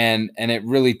 and it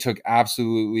really took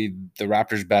absolutely the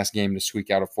Raptors' best game to squeak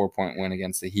out a 4-point win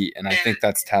against the Heat, and I think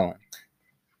that's telling.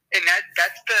 And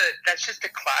that's just a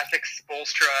classic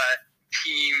Spoelstra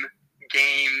team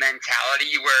game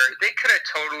mentality where they could have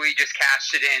totally just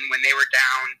cashed it in when they were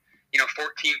down,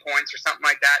 14 points or something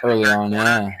like that. Early on,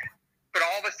 yeah. But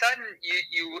all of a sudden,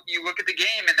 you look at the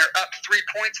game and they're up 3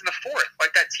 points in the fourth.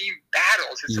 Like, that team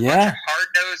battles. It's a bunch of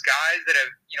hard-nosed guys that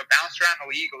have, bounced around the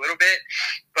league a little bit,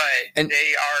 but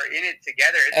they are in it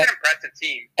together. It's an impressive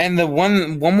team. And the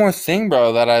one more thing,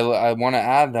 bro, that I want to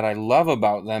add that I love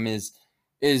about them is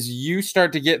you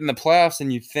start to get in the playoffs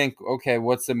and you think, okay,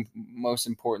 what's the most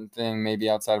important thing maybe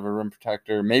outside of a rim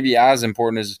protector? Maybe as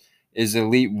important is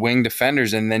elite wing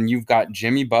defenders. And then you've got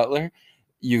Jimmy Butler.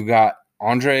 You've got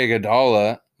Andre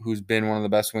Iguodala, who's been one of the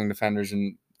best wing defenders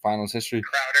in finals history.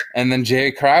 Crowder. And then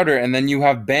Jay Crowder. And then you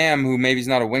have Bam, who maybe he's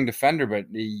not a wing defender, but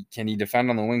can he defend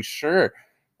on the wing? Sure.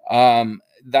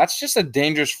 That's just a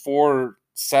dangerous 4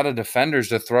 set of defenders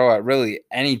to throw at really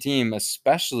any team,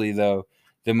 especially, though,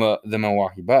 the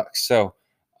Milwaukee Bucks. So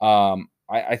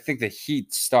I think the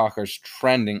Heat stock is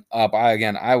trending up.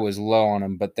 I was low on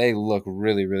them, but they look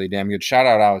really, really damn good. Shout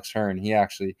out Alex Hearn.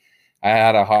 I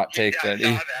had a hot take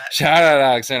shout out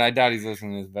Alex Hearn. I doubt he's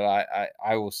listening to this, but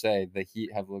I will say the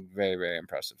Heat have looked very, very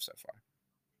impressive so far.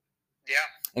 Yeah.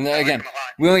 And then, again,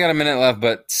 we only got a minute left,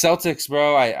 but Celtics,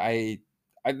 bro,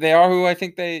 they are who I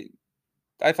think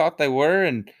I thought they were,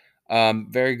 and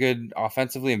very good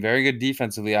offensively and very good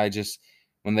defensively.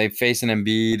 When they face an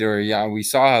Embiid we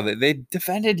saw how they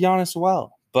defended Giannis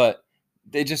well, but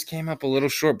they just came up a little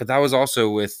short. But that was also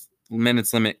with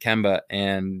minutes limit Kemba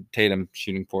and Tatum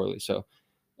shooting poorly. So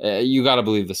you got to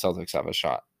believe the Celtics have a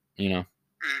shot, Mm-hmm.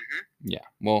 Yeah.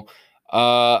 Well,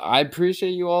 I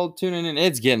appreciate you all tuning in.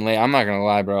 It's getting late. I'm not going to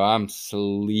lie, bro. I'm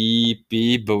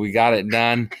sleepy, but we got it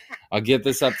done. I'll get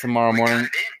this up tomorrow morning.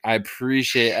 I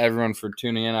appreciate everyone for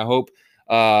tuning in. I hope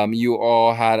you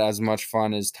all had as much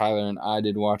fun as Tyler and I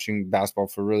did watching basketball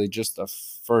for really just the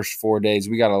first 4 days.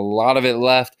 We got a lot of it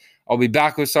left. I'll be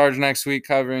back with Sarge next week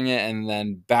covering it, and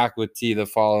then back with T the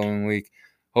following week.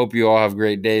 Hope you all have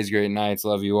great days, great nights.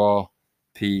 Love you all.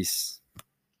 Peace.